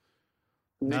worries.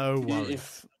 No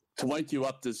worries. To wake you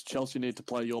up, does Chelsea need to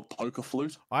play your poker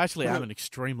flute? I actually have an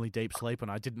extremely deep sleep,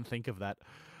 and I didn't think of that.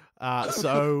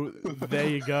 So there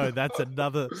you go. That's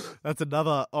another.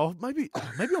 Oh, maybe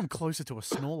I'm closer to a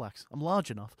Snorlax. I'm large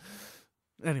enough.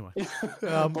 Anyway,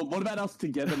 but what about us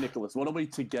together, Nicholas? What are we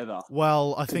together?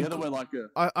 Well, I think we're like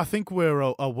I think we're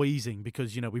a wheezing,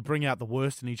 because we bring out the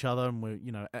worst in each other, and we're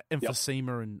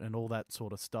emphysema and all that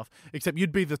sort of stuff. Except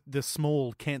you'd be the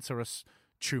small cancerous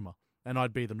tumor, and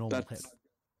I'd be the normal head.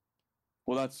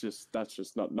 Well, that's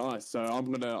just not nice. So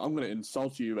I'm gonna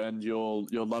insult you and your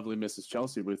lovely Mrs.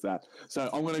 Chelsea with that. So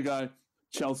I'm gonna go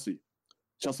Chelsea.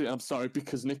 I'm sorry,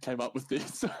 because Nick came up with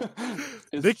this.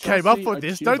 Nick came up with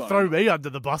this. Don't throw me under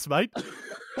the bus, mate.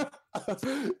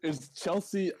 Is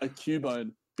Chelsea a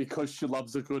Cubone because she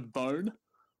loves a good bone?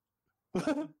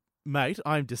 Mate,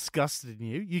 I'm disgusted in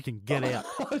you. You can get out.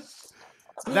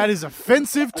 That is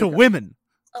offensive to women.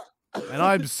 And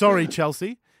I'm sorry,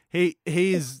 Chelsea. He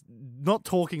is not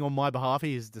talking on my behalf.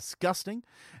 He is disgusting,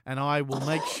 and I will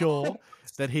make sure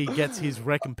that he gets his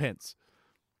recompense.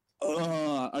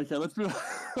 Okay, let's move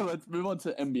on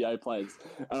to NBA players.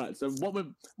 All right, so what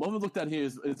we've looked at here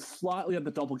is slightly at the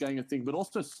doppelganger thing, but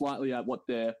also slightly at what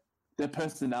their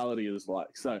personality is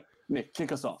like. So, Nick,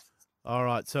 kick us off. All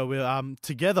right, so we're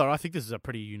together. I think this is a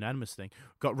pretty unanimous thing.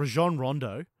 We've got Rajon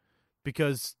Rondo,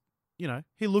 because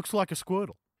he looks like a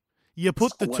Squirtle. You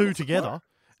put the two together,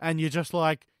 and you're just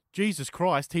like, Jesus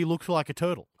Christ, he looks like a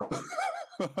turtle.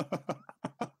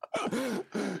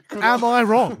 Am I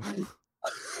wrong?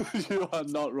 You are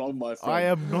not wrong, my friend. I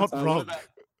am not wrong.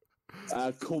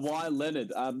 Kawhi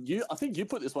Leonard. I think you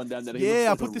put this one down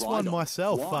there. I put this one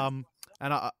myself.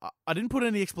 And I didn't put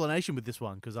any explanation with this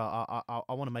one, because I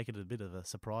want to make it a bit of a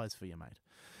surprise for you, mate.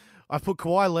 I put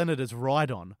Kawhi Leonard as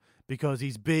Rhydon because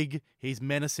he's big, he's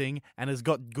menacing, and has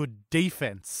got good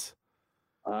defense.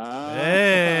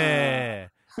 Yeah.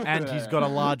 And he's got a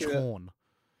large horn.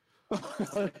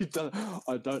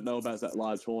 I don't know about that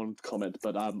large horn comment,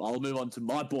 but I'll move on to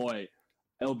my boy,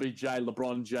 LBJ,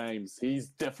 LeBron James.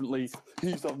 He's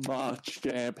a March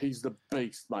champ. He's the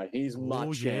beast, mate. He's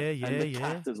March champ. And the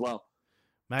cat as well.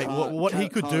 Mate, what he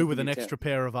could do with an extra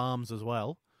pair of arms as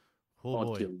well. Oh,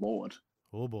 boy. Dear Lord.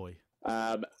 Oh, boy.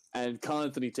 And Karl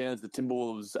Anthony Towns, the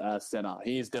Timberwolves center.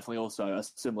 He is definitely also a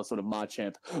similar sort of Ma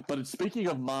champ. But speaking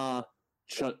of Ma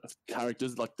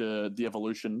characters, like the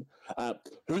evolution,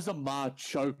 who's a Ma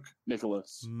choke,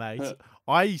 Nicholas? Mate,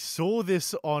 I saw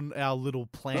this on our little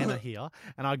planner here,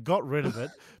 and I got rid of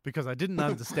it because I didn't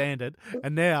understand it.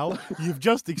 And now you've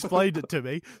just explained it to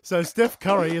me. So Steph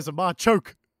Curry is a Ma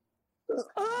choke.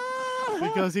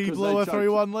 Because he blew a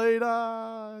 3-1 lead.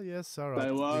 Yes, all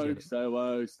right. Stay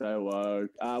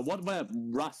woke. What about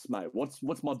Russ, mate? What's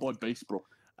my boy Beastbrook?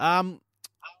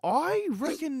 I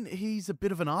reckon he's a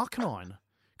bit of an Arcanine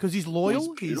because he's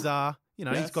loyal. He's he's got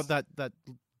that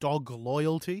dog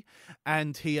loyalty,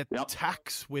 and he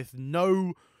attacks with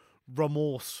no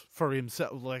remorse for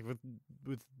himself, like with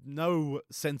no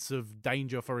sense of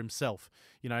danger for himself.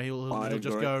 He'll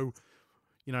just go,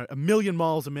 a million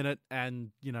miles a minute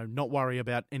and, not worry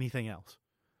about anything else.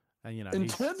 And, in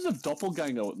terms of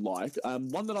doppelganger,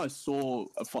 one that I saw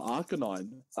for Arcanine,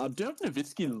 Dirk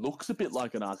Nowitzki looks a bit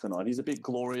like an Arcanine. He's a bit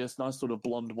glorious, nice sort of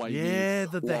blonde, wavy. Yeah,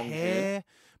 the hair.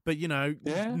 But,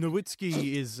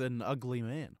 Nowitzki is an ugly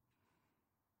man.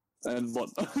 And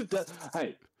what?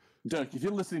 Hey, Dirk, if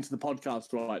you're listening to the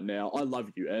podcast right now, I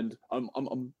love you, and I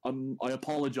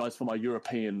apologize for my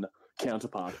European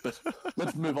counterpart. But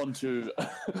let's move on to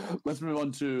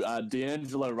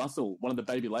D'Angelo Russell, one of the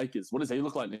baby Lakers. What does he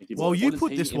look like, Nicky? Well, you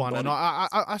put this one, and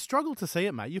I struggle to see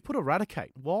it, mate. You put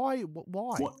Eradicate. Why?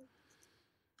 What?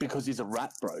 Because he's a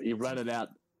rat, bro. He ran it out.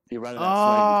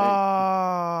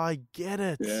 I get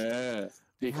it. Yeah.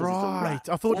 Right.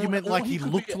 I thought you meant like he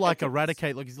looked like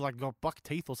Eradicate, like he's like got buck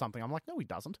teeth or something. I'm like, no, he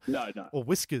doesn't. No. Or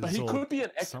whiskers. But he could be an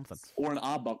something. Or an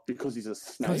Arbok because he's a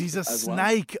snake. Because he's a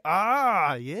snake.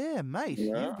 Well. Yeah, mate.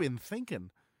 Yeah. You've been thinking.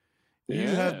 You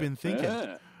have been thinking.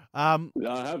 Yeah. I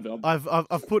have done.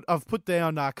 I've put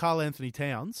down Karl Anthony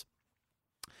Towns.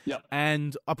 Yep.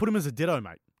 And I put him as a ditto,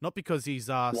 mate. Not because he's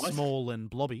small and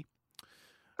blobby.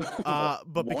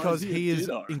 But because he is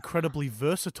incredibly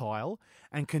versatile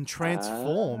and can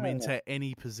transform into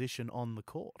any position on the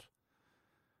court.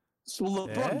 So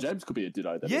LeBron James could be a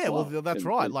ditto then. Yeah, well, that's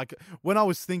right. Like when I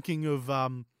was thinking of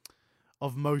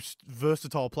most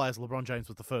versatile players, LeBron James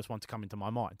was the first one to come into my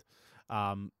mind.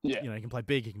 He can play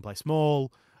big, he can play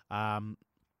small.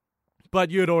 But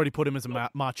you had already put him as a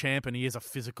Marchamp, and he is a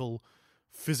physical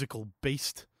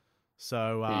beast.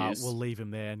 So we'll leave him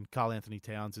there. And Karl Anthony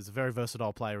Towns is a very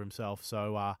versatile player himself.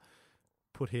 So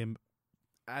put him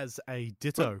as a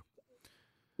ditto.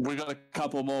 We got a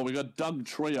couple more. We got Doug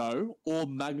Trio or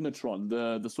Magnetron,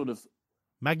 the sort of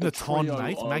Magneton,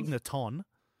 mate. Magneton.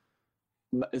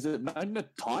 Is it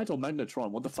Magnetite or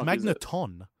Magnetron? What the fuck Magneton. is it?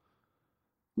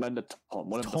 Magneton.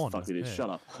 Whatever the fuck it is. Yeah.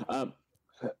 Shut up.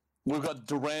 We've got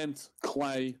Durant,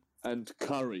 Clay, and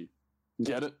Curry.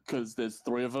 Get it? Because there's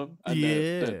three of them. And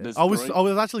there's I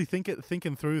was actually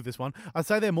thinking through this one. I'd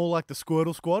say they're more like the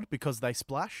Squirtle Squad because they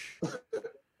splash.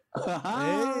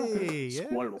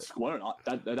 Squirtle.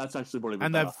 That's actually what it was.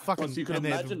 And they're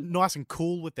they're nice and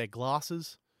cool with their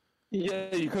glasses.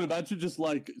 Yeah, you could imagine just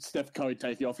like Steph Curry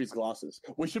taking off his glasses.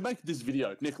 We should make this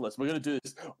video, Nicholas. We're going to do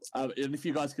this. And if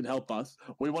you guys can help us,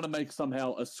 we want to make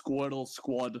somehow a Squirtle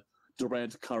Squad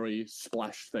Durant Curry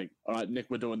splash thing. All right, Nick,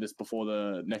 we're doing this before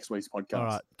the next week's podcast. All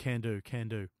right, can do.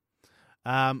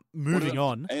 Moving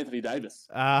on. Anthony Davis.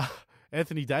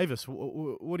 Anthony Davis.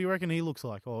 What do you reckon he looks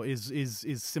like, or is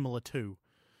similar to?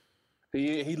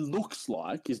 He looks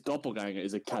like his doppelganger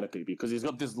is a Caterpie because he's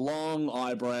got this long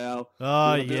eyebrow.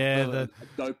 Oh yeah, the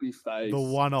dopey face, the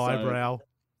one eyebrow.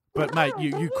 But mate,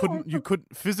 you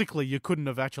couldn't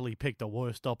have actually picked a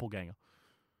worse doppelganger.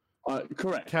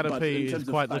 Correct. Caterpie is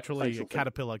quite literally a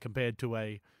caterpillar compared to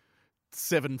a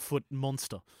 7-foot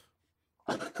monster.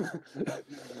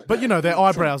 But their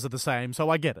eyebrows are the same,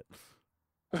 so I get it.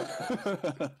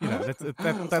 That's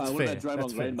fair.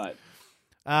 That's fair. Mate?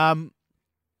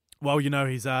 Well,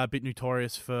 he's a bit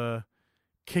notorious for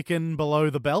kicking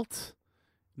below the belt,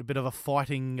 a bit of a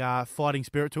fighting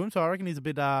spirit to him. So I reckon he's a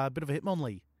bit of a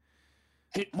Hitmonlee.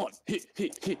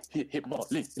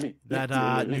 Hitmonlee.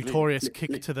 That notorious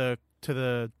kick to the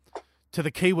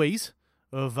Kiwis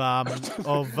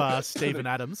of Steven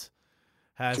Adams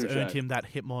has earned him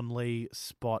that Hitmonlee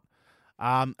spot.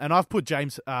 And I've put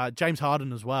James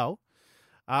Harden as well.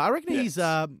 I reckon he's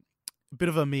a bit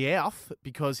of a Meowth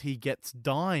because he gets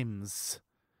dimes.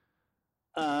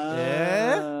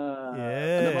 Yeah. And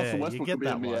then Russell Westbrook could be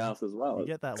a Meowth as well. You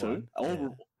get that one.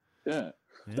 Yeah,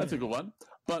 that's a good one.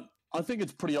 But I think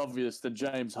it's pretty obvious that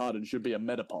James Harden should be a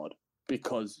Metapod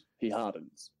because he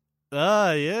hardens.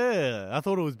 Yeah. I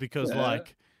thought it was because, Yeah.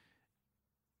 like,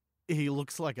 he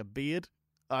looks like a beard.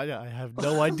 I have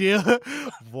no idea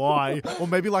why. Or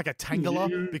maybe like a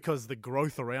Tangela because the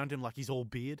growth around him, like he's all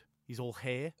beard. He's all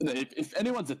hair. If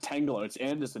anyone's a Tangler, it's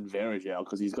Anderson Varejao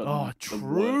because he's got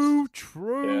true.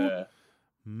 Yeah.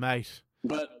 Mate.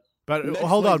 But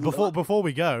hold on, before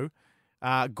we go,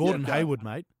 Gordon Hayward,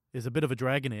 mate, is a bit of a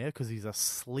Dragonair because he's a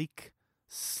sleek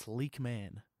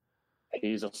man.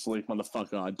 He's a sleek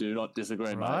motherfucker. I do not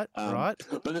disagree, right, mate. Right.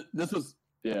 But this was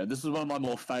one of my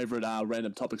more favourite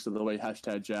random topics of the week,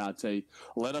 #JRT.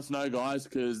 Let us know, guys,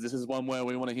 because this is one where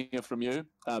we want to hear from you.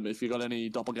 If you got any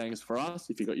doppelgangers for us,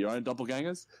 if you got your own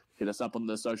doppelgangers, hit us up on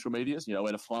the social medias. You know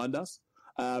where to find us.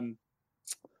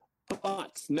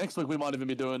 But next week we might even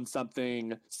be doing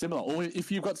something similar. Or if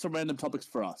you've got some random topics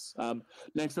for us.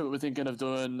 Next week we're thinking of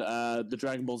doing the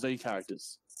Dragon Ball Z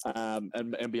characters and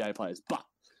NBA players. But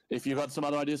if you've got some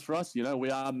other ideas for us, you know,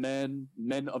 we are men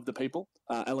of the people.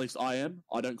 At least I am.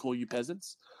 I don't call you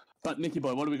peasants. But Nicky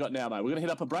boy, what do we got now, mate? We're going to hit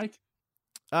up a break?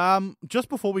 Just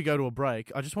before we go to a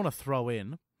break, I just want to throw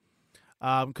in,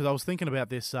 because I was thinking about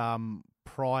this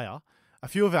prior. A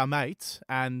few of our mates,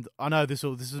 and I know this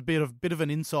is a bit of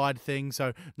an inside thing,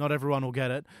 so not everyone will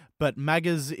get it. But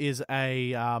Maggers is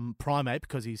a primate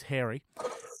because he's hairy,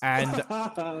 and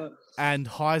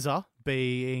Heiser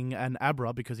being an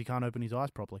Abra because he can't open his eyes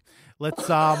properly. Let's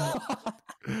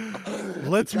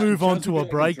move on to a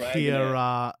break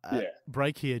here.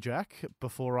 Break here, Jack.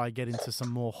 Before I get into some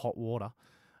more hot water,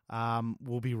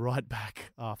 we'll be right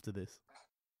back after this.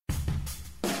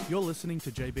 You're listening to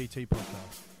JBT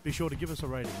Podcast. Be sure to give us a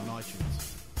rating on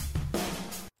iTunes.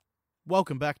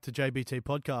 Welcome back to JBT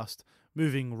Podcast.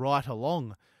 Moving right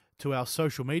along to our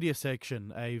social media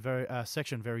section, a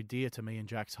section very dear to me and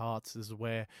Jack's hearts. This is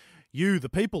where you, the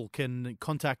people, can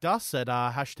contact us at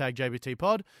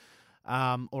 #JBTPod,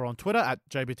 or on Twitter at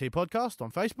JBT Podcast,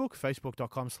 on Facebook,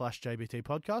 facebook.com/JBT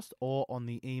Podcast, or on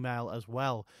the email as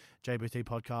well,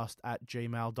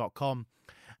 jbtpodcast@gmail.com.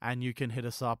 And you can hit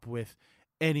us up with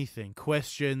anything,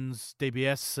 questions,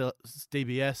 DBS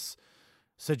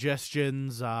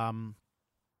suggestions,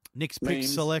 Nick's pick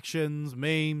selections,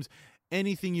 memes,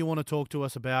 anything you want to talk to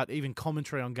us about, even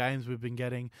commentary on games we've been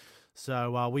getting.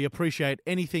 So we appreciate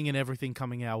anything and everything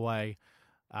coming our way.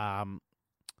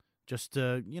 Just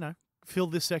to, fill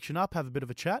this section up, have a bit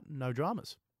of a chat, no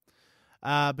dramas.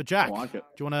 But Jack, do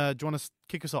you want to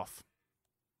kick us off?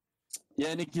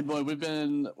 Yeah, Nicky boy, we've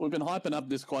been hyping up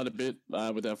this quite a bit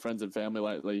with our friends and family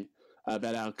lately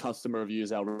about our customer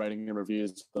reviews, our rating and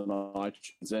reviews on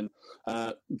iTunes, and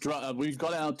we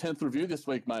got our 10th review this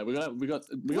week, mate. We got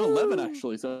 11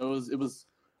 actually, so it was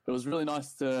really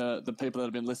nice to the people that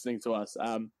have been listening to us.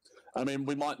 I mean,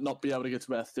 we might not be able to get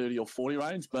to our 30 or 40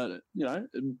 range, but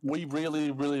we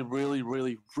really, really, really,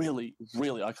 really, really,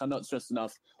 really, I cannot stress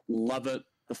enough, love it.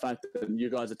 The fact that you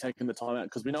guys are taking the time out,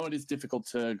 because we know it is difficult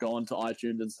to go onto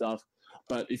iTunes and stuff.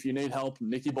 But if you need help,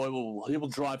 Nicky boy will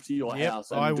drive to your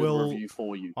house and do a review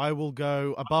for you. I will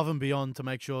go above and beyond to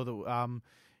make sure that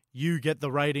you get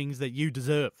the ratings that you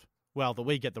deserve. Well, that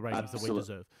we get the ratings that we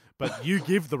deserve, but you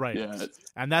give the ratings,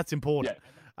 and that's important.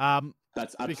 Yeah.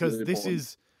 That's absolutely because this important.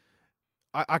 is.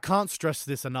 I can't stress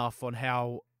this enough on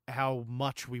how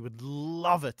much we would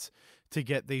love it to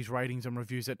get these ratings and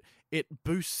reviews. It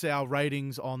boosts our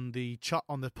ratings on the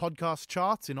podcast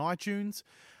charts in iTunes.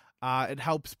 It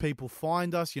helps people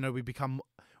find us. We become,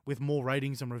 with more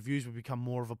ratings and reviews, we become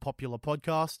more of a popular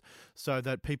podcast, so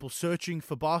that people searching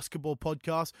for basketball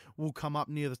podcasts will come up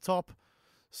near the top.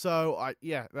 So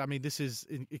this is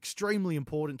extremely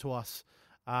important to us,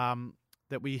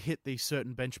 that we hit these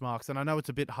certain benchmarks. And I know it's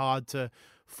a bit hard to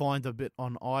find a bit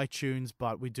on iTunes,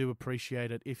 but we do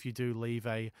appreciate it if you do leave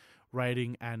a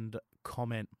rating and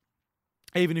comment.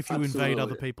 Even if you invade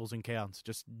other people's accounts,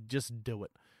 just do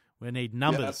it. We need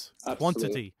numbers,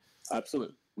 quantity.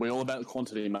 Absolutely. We're all about the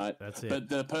quantity, mate. That's it. But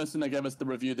the person that gave us the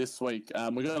review this week,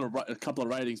 we got a couple of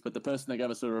ratings, but the person that gave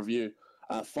us a review,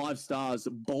 5 stars,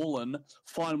 ballin',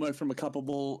 fine work from a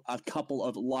couple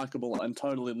of likable and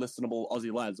totally listenable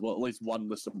Aussie lads. Well, at least one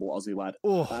listenable Aussie lad.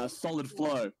 Solid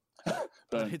flow.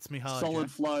 That hits me hard.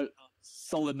 Solid flow,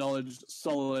 solid knowledge,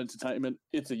 solid entertainment.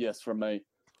 It's a yes from me.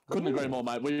 Couldn't agree more,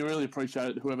 mate. We really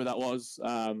appreciate it, whoever that was.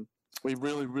 We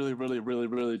really, really, really, really,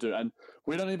 really do. And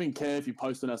we don't even care if you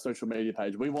post on our social media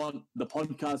page. The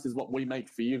podcast is what we make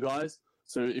for you guys.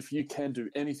 So if you can do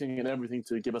anything and everything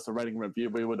to give us a rating review,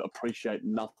 we would appreciate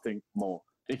nothing more.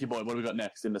 Icky boy, what do we got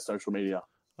next in the social media?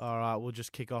 All right, we'll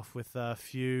just kick off with a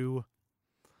few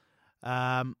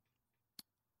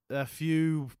a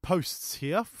few posts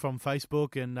here from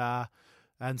Facebook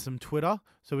and some Twitter.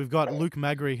 So we've got Luke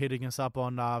Magri hitting us up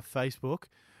on Facebook.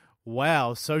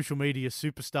 Wow, social media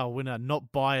superstar winner,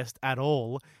 not biased at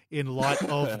all in light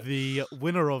of the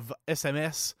winner of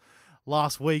SMS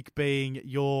last week being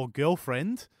your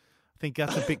girlfriend. I think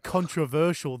that's a bit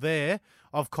controversial there.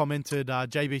 I've commented,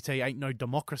 JBT ain't no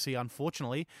democracy,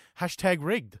 unfortunately.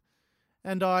 #rigged.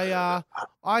 And I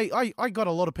got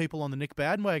a lot of people on the Nick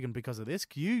bandwagon because of this.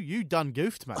 You done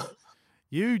goofed, mate.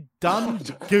 You done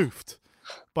goofed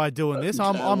by doing this.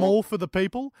 I'm all for the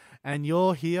people, and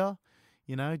you're here,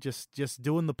 just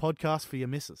doing the podcast for your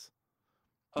missus.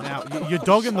 Now, you're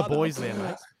dogging the boys there,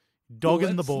 mate.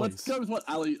 Dogging the boys. Let's go with what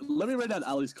Ali... Let me read out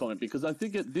Ali's comment, because I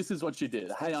think this is what she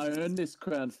did. Hey, I earned this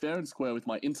crown fair and square with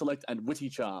my intellect and witty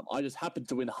charm. I just happened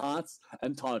to win hearts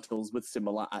and titles with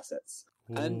similar assets.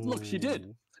 Ooh. And look, she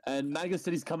did. And Maga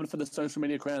said he's coming for the social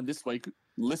media crown this week.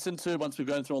 Listen to, once we've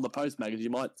gone through all the posts, Maga,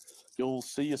 you'll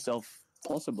see yourself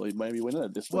possibly maybe winning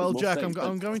it this week. Well, Jack,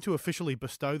 I'm going to officially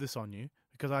bestow this on you,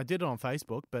 because I did it on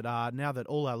Facebook, but now that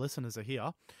all our listeners are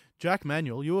here, Jack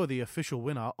Manuel, you are the official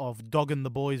winner of Doggin' the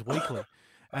Boys Weekly.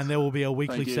 And there will be a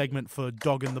weekly segment for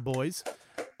Doggin' the Boys.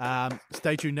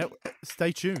 Stay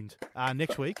tuned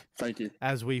next week. Thank you.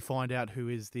 As we find out who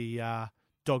is the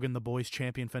Doggin' the Boys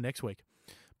champion for next week.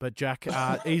 But Jack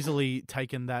easily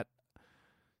taken that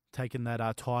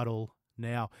title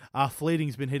now.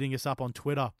 Fleeting's been hitting us up on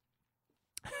Twitter.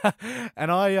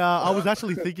 And I was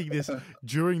actually thinking this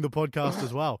during the podcast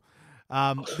as well.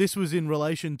 This was in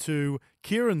relation to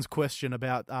Kieran's question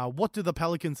about what do the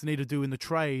Pelicans need to do in the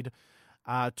trade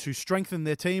to strengthen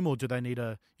their team, or do they need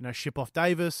to ship off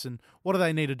Davis, and what do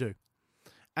they need to do?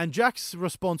 And Jack's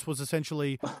response was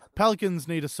essentially, Pelicans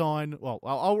need to sign... Well,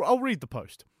 I'll read the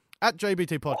post. At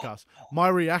JBT Podcast, my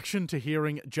reaction to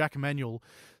hearing Jack Manuel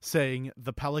saying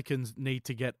the Pelicans need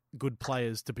to get good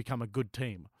players to become a good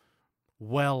team.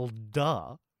 Well,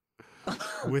 duh.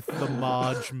 With the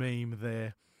Marge meme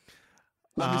there.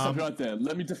 Let me stop right there.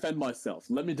 Let me defend myself.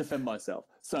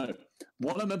 So,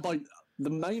 what I meant by the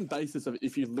main basis of,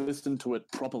 if you listen to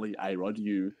it properly, A-Rod,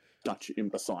 you Dutch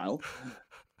imbecile,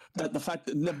 that the fact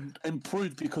that they've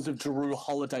improved because of Jrue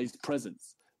Holiday's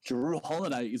presence. Jrue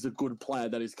Holiday is a good player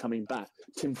that is coming back.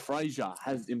 Tim Frazier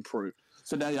has improved.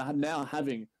 So now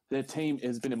having their team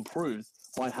has been improved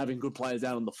by having good players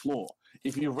out on the floor.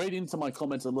 If you read into my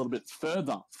comments a little bit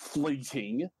further,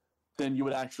 Fleeting, then you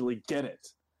would actually get it.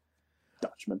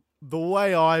 Dutchman. The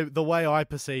way I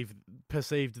perceived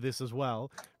this as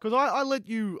well, because I let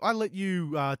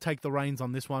you take the reins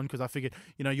on this one, because I figured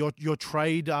your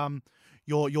trade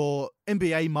your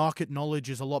NBA market knowledge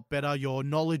is a lot better. Your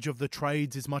knowledge of the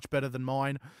trades is much better than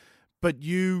mine. But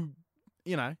you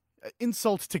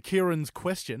insult to Kieran's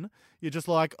question. You're just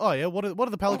like, oh yeah, what do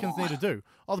the Pelicans need to do?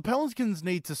 Oh, the Pelicans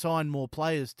need to sign more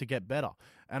players to get better.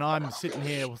 And I'm sitting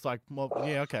here with like, well,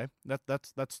 yeah, okay,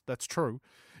 that's true.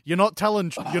 You're not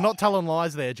telling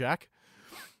lies there, Jack.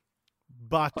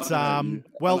 But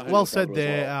well said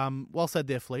there. Well said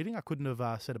there, Fleeting. I couldn't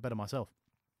have said it better myself.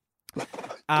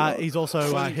 He's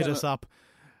also hit us up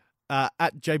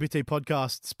at JBT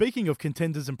Podcast. Speaking of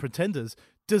contenders and pretenders,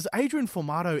 does Adrian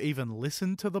Formato even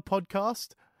listen to the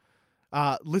podcast?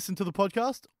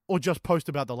 Or just post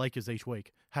about the Lakers each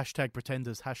week?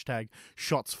 #pretenders,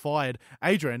 #shots fired.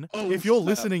 Adrian, if you're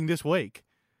listening this week,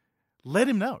 let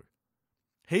him know.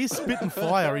 He's spitting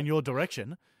fire in your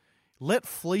direction. Let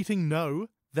Fleeting know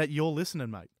that you're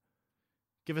listening, mate.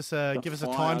 Give us a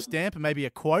timestamp and maybe a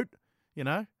quote.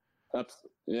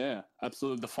 Yeah,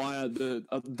 absolutely. The fire.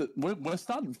 We're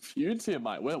starting feuds here,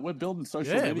 mate. We're building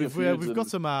social media. We've got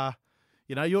some.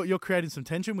 You're creating some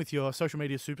tension with your social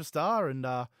media superstar, and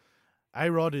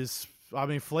A-Rod is. I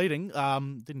mean, Fleeting.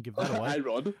 Didn't give that away.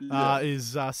 A-Rod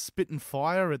is spitting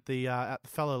fire at the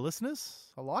fellow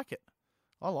listeners. I like it.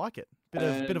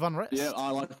 Bit of unrest. Yeah, I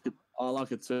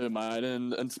like it too, mate.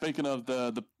 And speaking of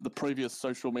the previous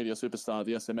social media superstar,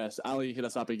 the SMS, Ali hit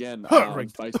us up again on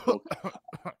Facebook.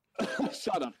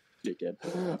 Shut up, dickhead.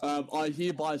 I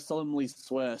hereby solemnly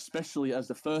swear, especially as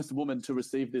the first woman to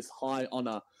receive this high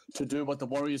honor, to do what the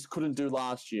Warriors couldn't do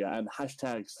last year, and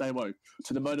 #stay woke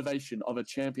to the motivation of a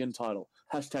champion title.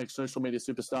 #social media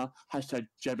superstar.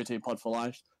 #JBT pod for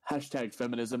life.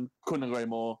 #feminism. Couldn't agree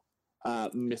more.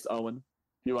 Miss Owen,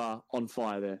 you are on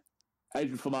fire there.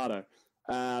 Adrian Formato.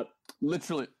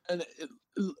 Literally,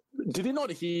 did he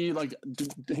not hear,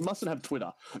 he mustn't have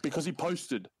Twitter, because he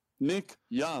posted Nick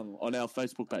Young on our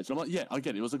Facebook page. And I'm like, yeah, I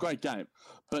get it. It was a great game.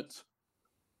 But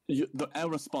our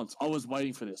response, I was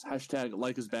waiting for this.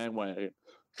 #Lakers bandwagon.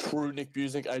 True Nick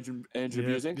Busick, Andrew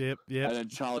Busick. Yep. And then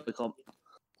Charlie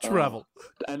Travel.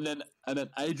 And then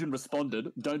Adrian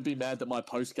responded, "Don't be mad that my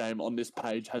post game on this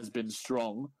page has been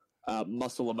strong.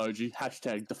 Muscle emoji.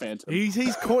 Hashtag the Phantom."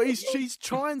 He's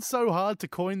trying so hard to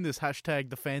coin this hashtag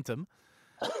the Phantom.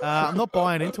 I'm not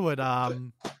buying into it.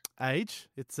 Age.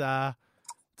 It's a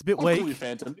bit I'll weak. call you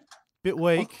Phantom. Bit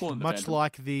weak. call him the Much Phantom.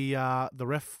 like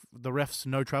the ref's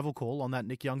no travel call on that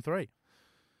Nick Young 3.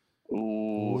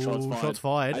 Ooh, shots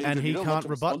fired. And Adrian, he you don't can't want to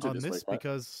rebut respond to on this week, right?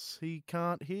 because he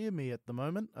can't hear me at the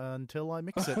moment until I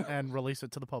mix it and release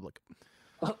it to the public,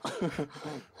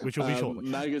 which will be shortly.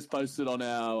 Mag has posted on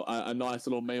our a nice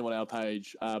little meme on our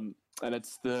page, and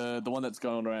it's the one that's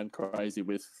going around crazy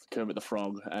with Kermit the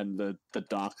Frog and the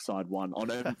Dark Side one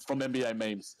from NBA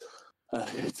memes.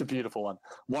 It's a beautiful one.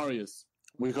 Warriors,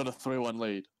 we've got a 3-1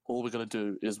 lead. All we're going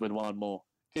to do is win one more.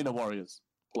 Inner Warriors,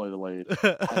 blow the lead.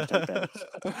 Hashtag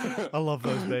that. I love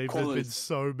those memes. There's Quality. been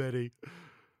so many.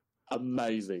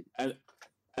 Amazing. And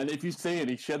if you see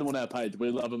any, share them on our page. We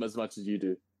love them as much as you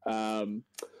do.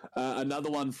 Another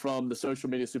one from the social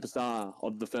media superstar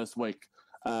of the first week.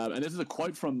 And this is a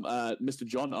quote from Mr.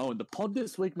 John Owen. The pod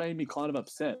this week made me kind of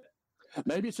upset.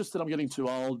 Maybe it's just that I'm getting too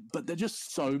old, but they're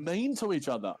just so mean to each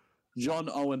other. John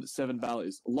Owen, 7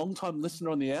 Valleys. Long-time listener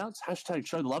on the outs. Hashtag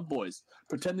show the love, boys.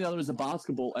 Pretend the other is a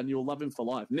basketball and you'll love him for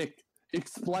life. Nick,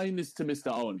 explain this to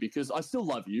Mr. Owen, because I still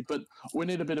love you, but we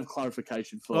need a bit of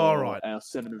clarification for All right. our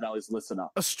 7 Valleys listener.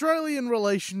 Australian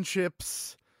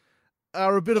relationships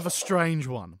are a bit of a strange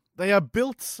one. They are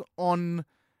built on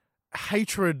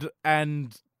hatred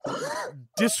and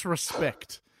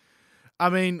disrespect. I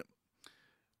mean,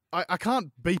 I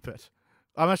can't beep it.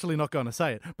 I'm actually not going to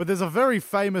say it. But there's a very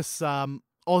famous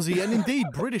Aussie and indeed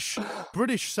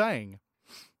British saying.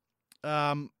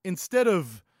 Instead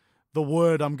of the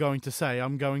word I'm going to say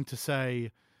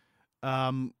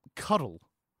cuddle.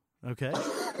 Okay?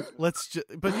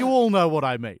 But you all know what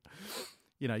I mean.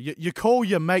 You know, you call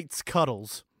your mates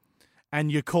cuddles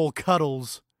and you call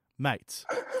cuddles mates.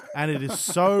 And it is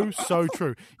so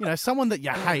true. You know, someone that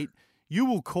you hate, you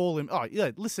will call him, "Oh,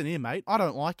 yeah, listen here, mate, I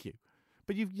don't like you."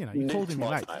 But you called him your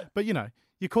mate. But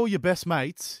you call your best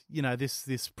mates,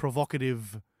 this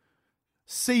provocative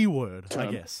C word, I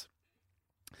guess.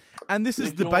 And this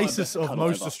is the basis of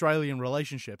most Australian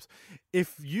relationships.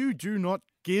 If you do not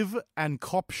give and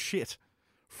cop shit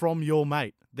from your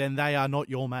mate, then they are not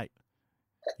your mate.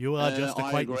 You are just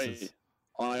acquaintances.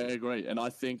 I agree. And I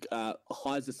think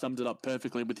Heiser summed it up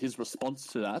perfectly with his response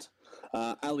to that.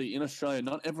 Ali, in Australia,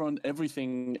 not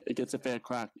everything gets a fair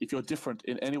crack. If you're different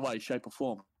in any way, shape, or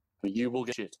form, you will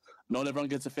get shit. Not everyone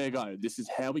gets a fair go. This is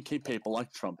how we keep people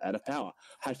like Trump out of power.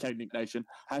 Hashtag Nick Nation.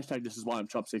 Hashtag this is why I'm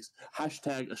chopsticks.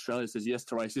 Hashtag Australia says yes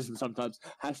to racism sometimes.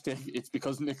 Hashtag it's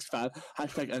because Nick's fat.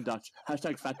 Hashtag and Dutch.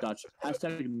 Hashtag fat Dutch.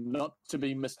 Hashtag not to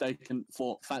be mistaken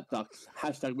for fat duck.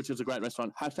 Hashtag which is a great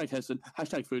restaurant. Hashtag Heston.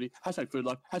 Hashtag foodie. Hashtag food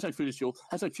life. Hashtag food is fuel.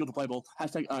 Hashtag fuel to play ball.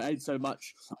 Hashtag I ate so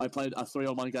much I played a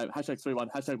 3-on-1 game. Hashtag 3-1.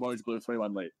 Hashtag Warriors Blue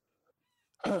 3-1 lead.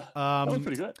 That was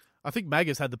pretty good. I think Mag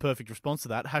has had the perfect response to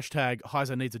that. Hashtag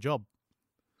Heiser needs a job.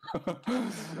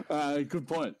 Good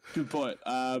point.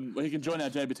 Well, he can join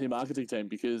our JBT marketing team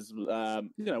because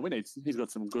he's got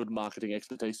some good marketing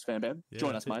expertise. Fam Bam,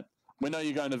 join us, mate. We know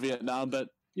you're going to Vietnam, but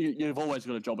you've always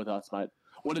got a job with us, mate.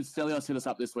 What did Stelios hit us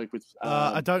up this week with?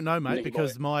 I don't know, mate, Nicky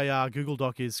because Boy? my Google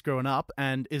Doc is screwing up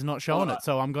and is not showing it.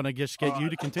 So I'm going to just get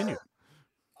you to continue.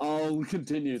 I'll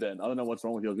continue then. I don't know what's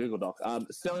wrong with your Google Doc.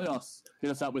 Stelios hit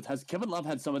us up with, has Kevin Love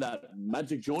had some of that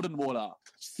Magic Jordan water?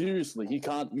 Seriously, he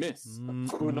can't miss.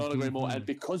 Could not agree more. And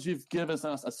because you've given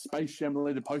us a Space Jam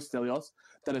related post, Stelios,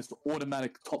 that is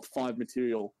automatic top 5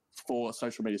 material for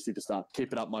social media superstar.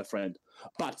 Keep it up, my friend.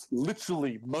 But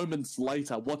literally moments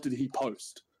later, what did he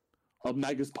post? A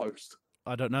Magus post.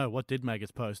 I don't know. What did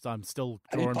Magus post? I'm still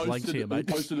drawing blanks here, mate.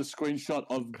 He posted a screenshot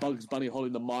of Bugs Bunny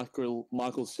holding the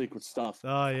Michael's secret stuff.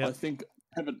 Oh, yeah. I think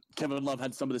Kevin Love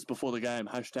had some of this before the game.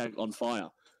 Hashtag on fire.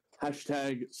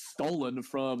 Hashtag stolen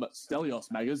from Stelios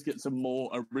Magus. Get some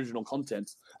more original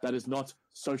content that is not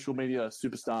social media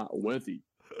superstar worthy.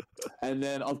 And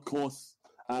then, of course,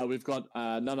 we've got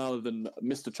none other than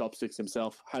Mr. Chopsticks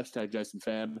himself, hashtag Jason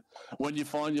Pham. When you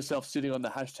find yourself sitting on the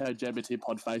hashtag JBT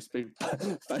Pod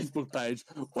Facebook page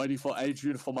waiting for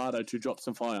Adrian Formato to drop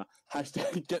some fire,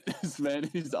 hashtag get this man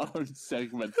his own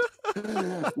segment.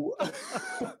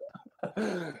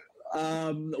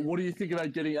 What do you think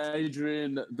about getting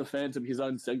Adrian the Phantom his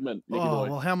own segment? Nicky boy?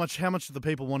 Well, how much do the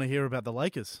people want to hear about the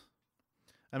Lakers?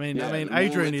 I mean, Yeah,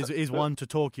 Adrian is one to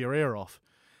talk your ear off.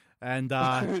 And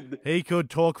he could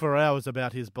talk for hours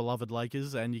about his beloved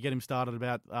Lakers, and you get him started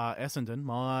about Essendon.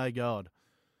 My God.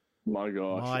 My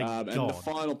gosh. My And the God.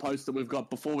 final post that we've got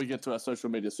before we get to our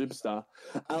social media superstar,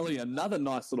 Ali, another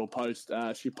nice little post.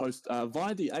 She posts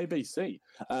via the ABC.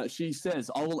 She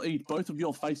says, I will eat both of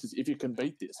your faces if you can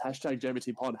beat this. Hashtag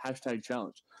JBT Pod, hashtag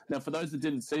challenge. Now, for those that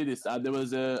didn't see this, there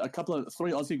was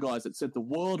three Aussie guys that set the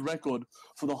world record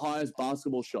for the highest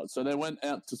basketball shot. So they went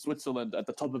out to Switzerland at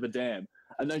the top of a dam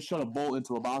and they shot a ball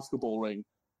into a basketball ring.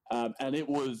 And it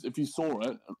was, if you saw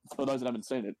it, for those that haven't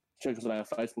seen it, check us on our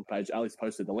Facebook page. Alice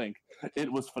posted the link.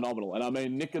 It was phenomenal. And I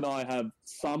mean, Nick and I have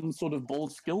some sort of ball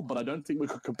skill, but I don't think we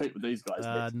could compete with these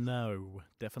guys. No,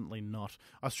 definitely not.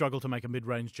 I struggle to make a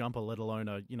mid-range jumper, let alone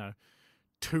a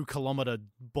 2-kilometer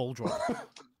ball drop.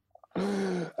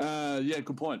 Yeah,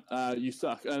 good point. You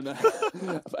suck. And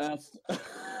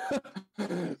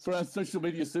for our social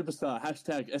media superstar,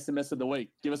 hashtag SMS of the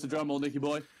week. Give us a drum roll, Nicky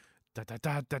boy. Da, da,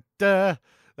 da, da, da.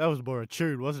 That was more a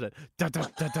tune, wasn't it? Da, da,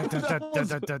 da, da, da, da, da,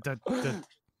 da, da, da, da.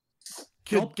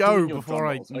 Could go before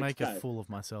I make a fool of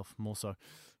myself, more so.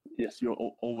 Yes, you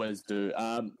always do.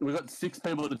 We've got 6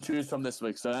 people to choose from this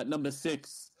week. So at number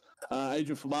 6,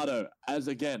 Adrian Fumato, as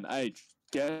again,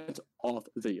 get off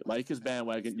the Lakers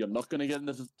bandwagon. You're not going to get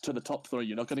to the top 3.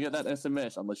 You're not going to get that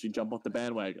SMS unless you jump off the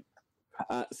bandwagon.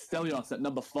 Stelios at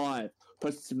number 5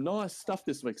 posted some nice stuff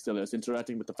this week. Stelios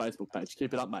interacting with the Facebook page.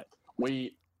 Keep it up, mate.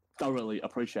 We thoroughly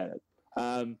appreciate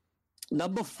it.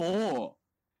 Number 4,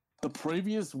 the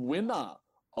previous winner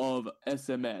of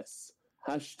SMS.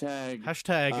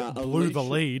 Hashtag blew the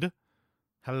lead.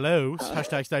 Hello.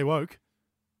 Hashtag stay woke.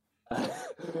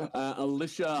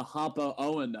 Alicia Harper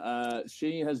Owen.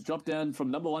 She has dropped down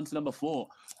from number 1 to number 4.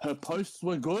 Her posts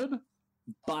were good,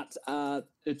 but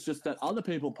it's just that other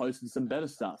people posted some better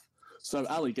stuff. So,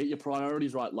 Ali, get your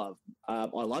priorities right, love. I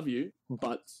love you,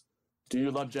 but do you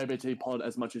love JBT Pod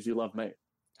as much as you love me?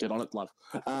 Get on it, love.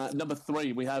 Number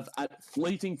 3, we have at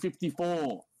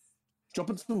Fleeting54.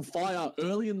 Dropping some fire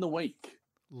early in the week.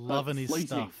 Loving his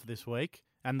stuff this week.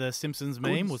 And the Simpsons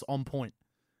meme was on point.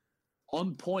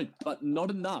 On point, but not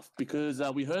enough, because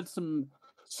we heard some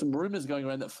rumours going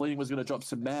around that Fleeting was going to drop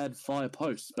some mad fire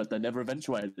posts, but they never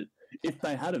eventuated. If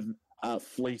they had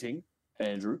Fleeting,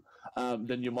 Andrew,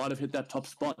 then you might have hit that top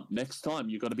spot. Next time,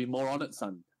 you've got to be more on it,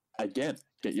 son. Again,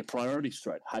 get your priorities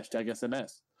straight. Hashtag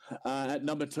SMS. At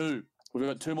number 2, we've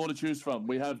got 2 more to choose from.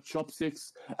 We have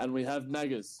Chopsticks and we have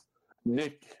Maggers.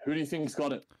 Nick, who do you think's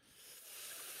got it?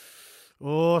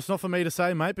 Oh, it's not for me to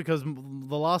say, mate, because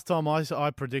the last time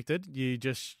I predicted, you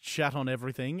just shat on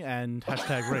everything and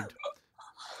hashtag rigged.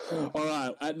 All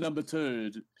right, at number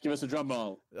 2, give us a drum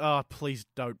roll. Oh, please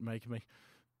don't make me.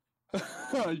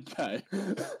 Okay.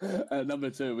 At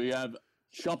number 2, we have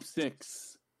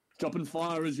Chopsticks. Dropping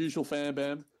fire as usual, fam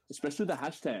bam. Especially the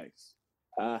hashtags.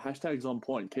 Hashtags on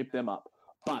point. Keep them up.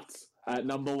 But at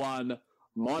number 1,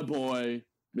 my boy,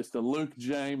 Mr. Luke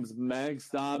James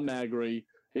Magstar Magri.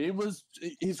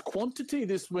 His quantity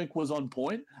this week was on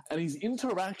point, and his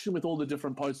interaction with all the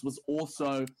different posts was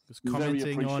also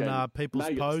commenting on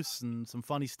people's posts and some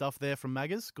funny stuff there from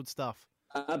Maggers. Good stuff.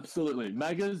 Absolutely.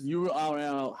 Maggers, you are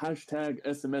our hashtag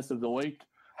SMS of the week.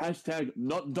 Hashtag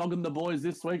not dogging the boys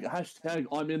this week. Hashtag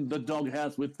I'm in the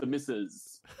doghouse with the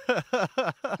missus.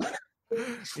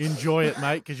 Enjoy it,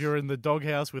 mate, because you're in the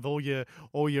doghouse with all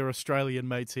your Australian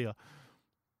mates here.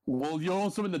 Well, you're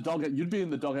also in the doghouse. You'd be in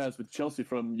the doghouse with Chelsea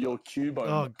from your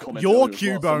Cubone comments. Your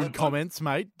Cubone comments,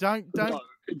 mate. Don't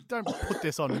put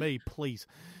this on me, please.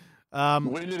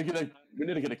 We need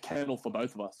to get a candle for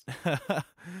both of us.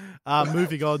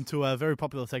 Moving on to a very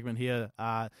popular segment here,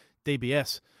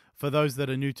 DBS. For those that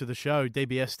are new to the show,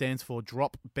 DBS stands for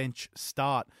Drop, Bench,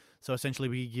 Start. So essentially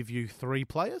we give you 3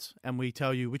 players and we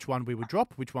tell you which one we would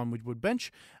drop, which one we would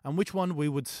bench, and which one we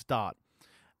would start.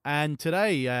 And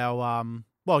today, do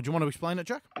you want to explain it,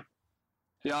 Jack?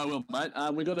 Yeah, I will, mate.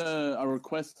 We got a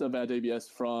request of our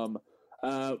DBS from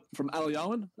Ali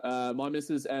Owen, my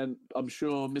missus, and I'm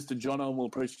sure Mr. Jono will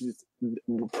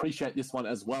appreciate this one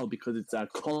as well because it's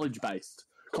college-based,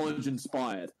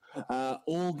 college-inspired.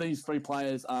 All these 3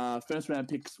 players are first-round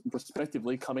picks,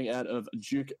 respectively, coming out of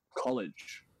Duke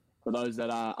College. For those that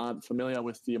aren't familiar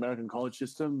with the American college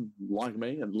system, like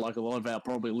me and like a lot of our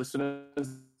probably listeners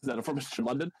that are from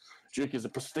London, Duke is a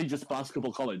prestigious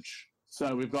basketball college.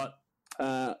 So we've got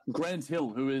Grant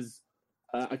Hill, who is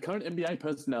a current NBA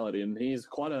personality, and he's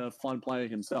quite a fun player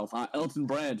himself. Elton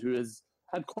Brand, who has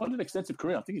had quite an extensive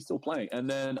career. I think he's still playing. And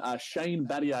then Shane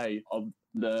Battier of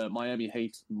the Miami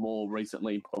Heat more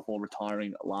recently before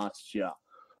retiring last year.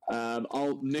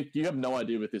 Nick, you have no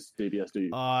idea with this DBS, do you?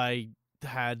 I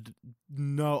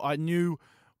knew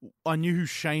who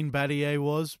Shane Battier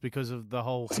was because of the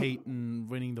whole Heat and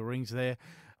winning the rings there,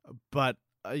 but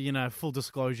full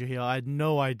disclosure here, I had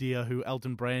no idea who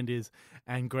Elton Brand is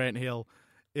and Grant Hill.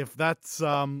 If that's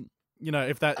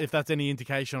if that's any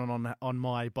indication on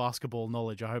my basketball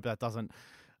knowledge, I hope that doesn't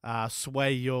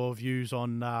sway your views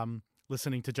on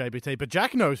listening to JBT. But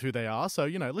Jack knows who they are, so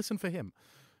listen for him.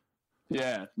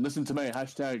 Yeah, listen to me.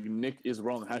 Hashtag Nick is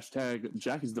wrong. Hashtag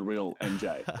Jack is the real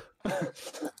NJ.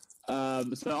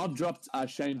 So I've dropped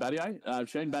Shane Battier.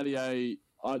 Shane Battier.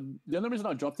 The only reason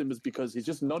I dropped him is because he's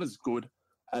just not as good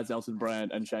as Elton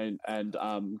Brand and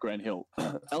Grant Hill.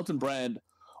 Elton Brand,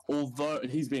 although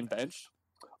he's been benched,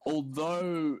 he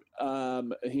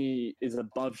is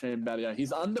above Shane Battier,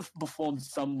 he's underperformed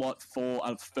somewhat for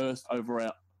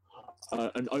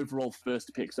an overall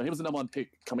first pick. So he was the number one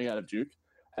pick coming out of Duke,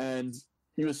 and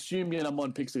you assume your number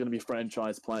one picks are going to be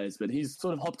franchise players, but he's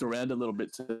sort of hopped around a little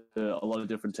bit to a lot of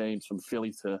different teams, from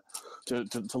Philly to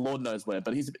Lord knows where.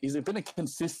 But he's been a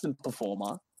consistent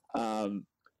performer in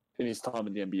his time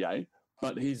in the NBA,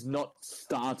 but he's not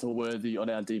starter worthy on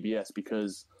our DBS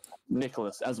because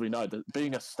Nicholas, as we know, that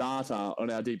being a starter on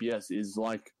our DBS is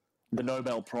like the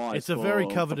Nobel Prize. It's a very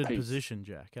coveted position,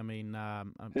 Jack. I mean,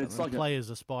 players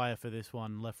aspire for this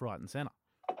one left, right, and centre.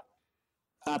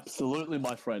 Absolutely,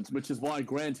 my friends, which is why,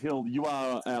 Grant Hill, you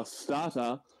are our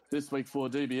starter this week for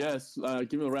DBS.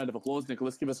 Give him a round of applause,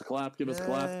 Nicholas. Give us a clap. Give us a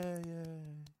clap.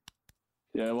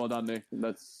 Yeah, well done, Nick.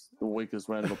 That's the weakest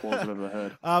round of applause I've ever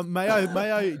heard. May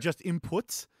I just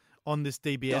input on this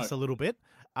DBS a little bit?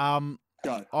 Go.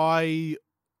 I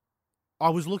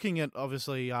was looking at,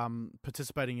 obviously,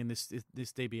 participating in this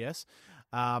DBS,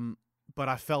 but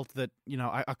I felt that,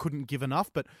 I couldn't give enough,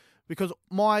 but because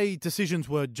my decisions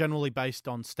were generally based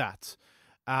on stats.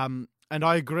 And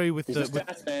I agree with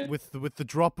the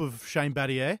drop of Shane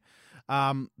Battier.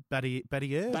 Battier.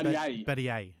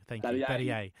 Thank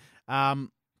you. Battier.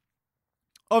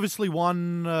 Obviously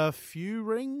won a few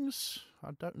rings. I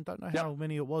don't know how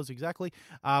many it was exactly.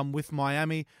 With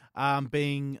Miami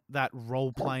being that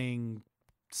role-playing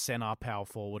center power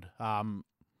forward.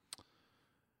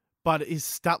 But his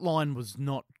stat line was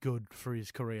not good for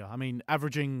his career. I mean,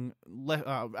 averaging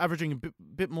a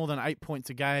bit more than 8 points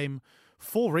a game,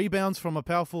 4 rebounds from a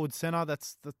power forward center.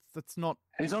 That's not.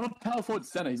 He's not a power forward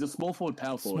center. He's a small forward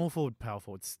power forward. Small forward power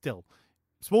forward. Still,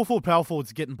 small forward power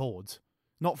forwards getting boards,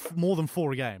 not more than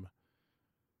 4 a game.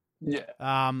 Yeah.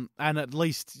 And at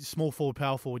least small forward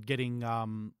power forward getting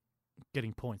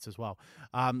points as well.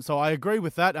 So I agree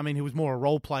with that. I mean, he was more a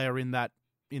role player in that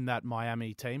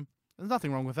Miami team. There's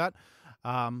nothing wrong with that.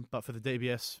 But for the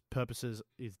DBS purposes,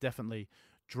 it's definitely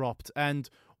dropped. And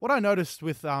what I noticed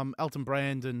with Elton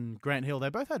Brand and Grant Hill, they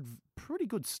both had pretty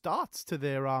good starts to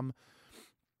their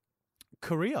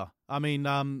career. I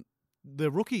mean,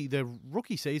 their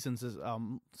rookie seasons is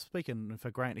speaking for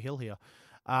Grant Hill here.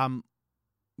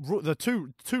 The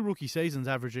two rookie seasons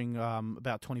averaging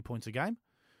about 20 points a game,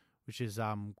 which is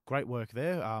great work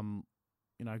there.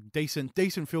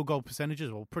 Decent field goal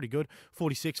percentages, or pretty good,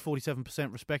 46,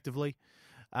 47% respectively.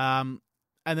 And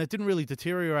it didn't really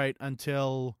deteriorate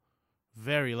until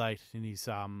very late in his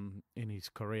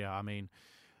career. I mean,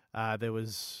 there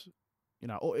was,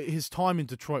 his time in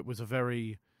Detroit was a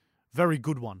very, very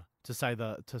good one, to say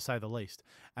the least.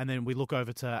 And then we look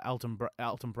over to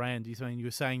Elton Brand. You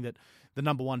were saying that the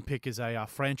number one pick is a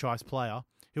franchise player.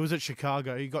 He was at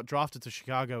Chicago. He got drafted to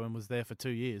Chicago and was there for 2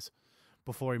 years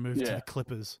before he moved to the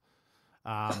Clippers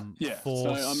for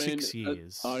 6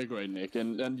 years. I agree, Nick.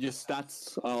 And your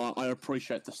stats, I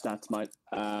appreciate the stats, mate.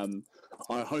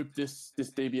 I hope this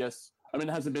DBS, it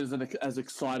hasn't been as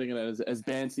exciting and as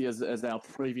bouncy as our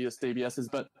previous DBSs,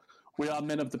 but we are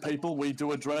men of the people. We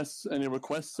do address any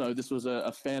requests, so this was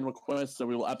a fan request, so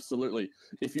we will absolutely.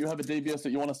 If you have a DBS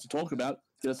that you want us to talk about,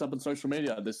 hit us up on social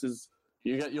media.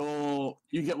 We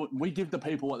give the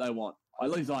people what they want. At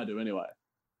least I do, anyway.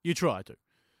 You try to.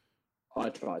 I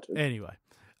try to. Anyway,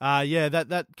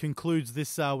 that concludes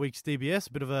this week's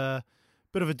DBS. Bit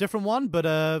of a different one, but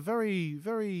very,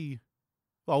 very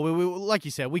well. We like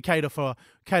you said, we cater for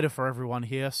everyone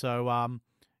here. So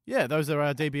those are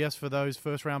our DBS for those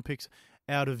first round picks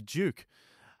out of Duke.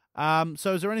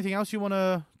 So is there anything else you want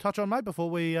to touch on, mate,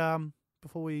 before we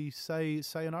say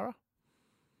sayonara?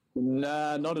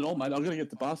 Nah, not at all, mate. I'm going to get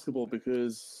to basketball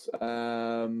because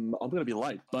I'm going to be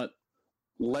late. But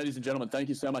ladies and gentlemen, thank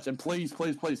you so much. And please,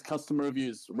 customer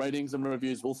reviews, ratings and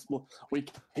reviews. We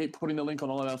keep putting the link on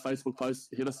all of our Facebook posts.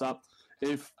 Hit us up.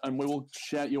 And we will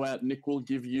shout you out. Nick will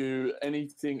give you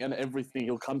anything and everything.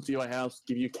 He'll come to your house,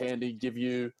 give you candy, give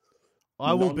you...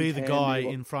 I will be the guy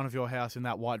in front of your house in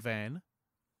that white van.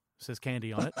 Says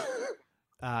candy on it.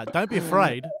 Don't be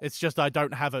afraid. It's just I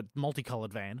don't have a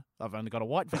multicolored van. I've only got a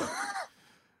white van.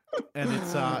 and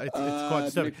it's quite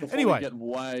disturbing. Nick,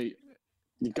 Anyway,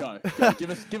 you go.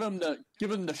 Give him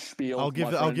the spiel. I'll give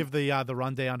the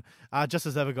rundown. Just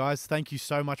as ever, guys, thank you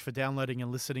so much for downloading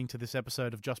and listening to this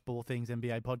episode of Just Ball Things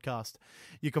NBA podcast.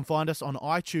 You can find us on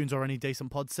iTunes or any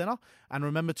decent pod center, and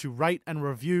remember to rate and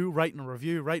review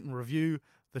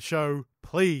the show,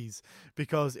 please,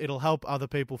 because it'll help other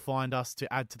people find us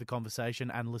to add to the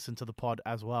conversation and listen to the pod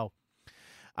as well.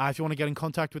 If you want to get in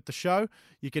contact with the show,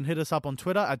 you can hit us up on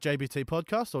Twitter at JBT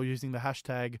Podcast or using the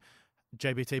hashtag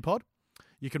JBTPod.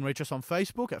 You can reach us on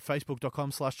Facebook at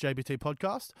facebook.com/JBT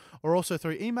Podcast or also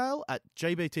through email at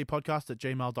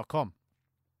jbtpodcast@gmail.com.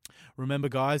 Remember,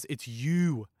 guys, it's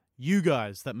you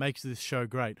guys that makes this show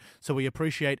great. So we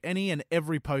appreciate any and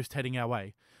every post heading our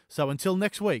way. So until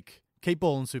next week, keep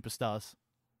balling, superstars.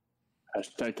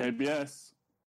 #KBS.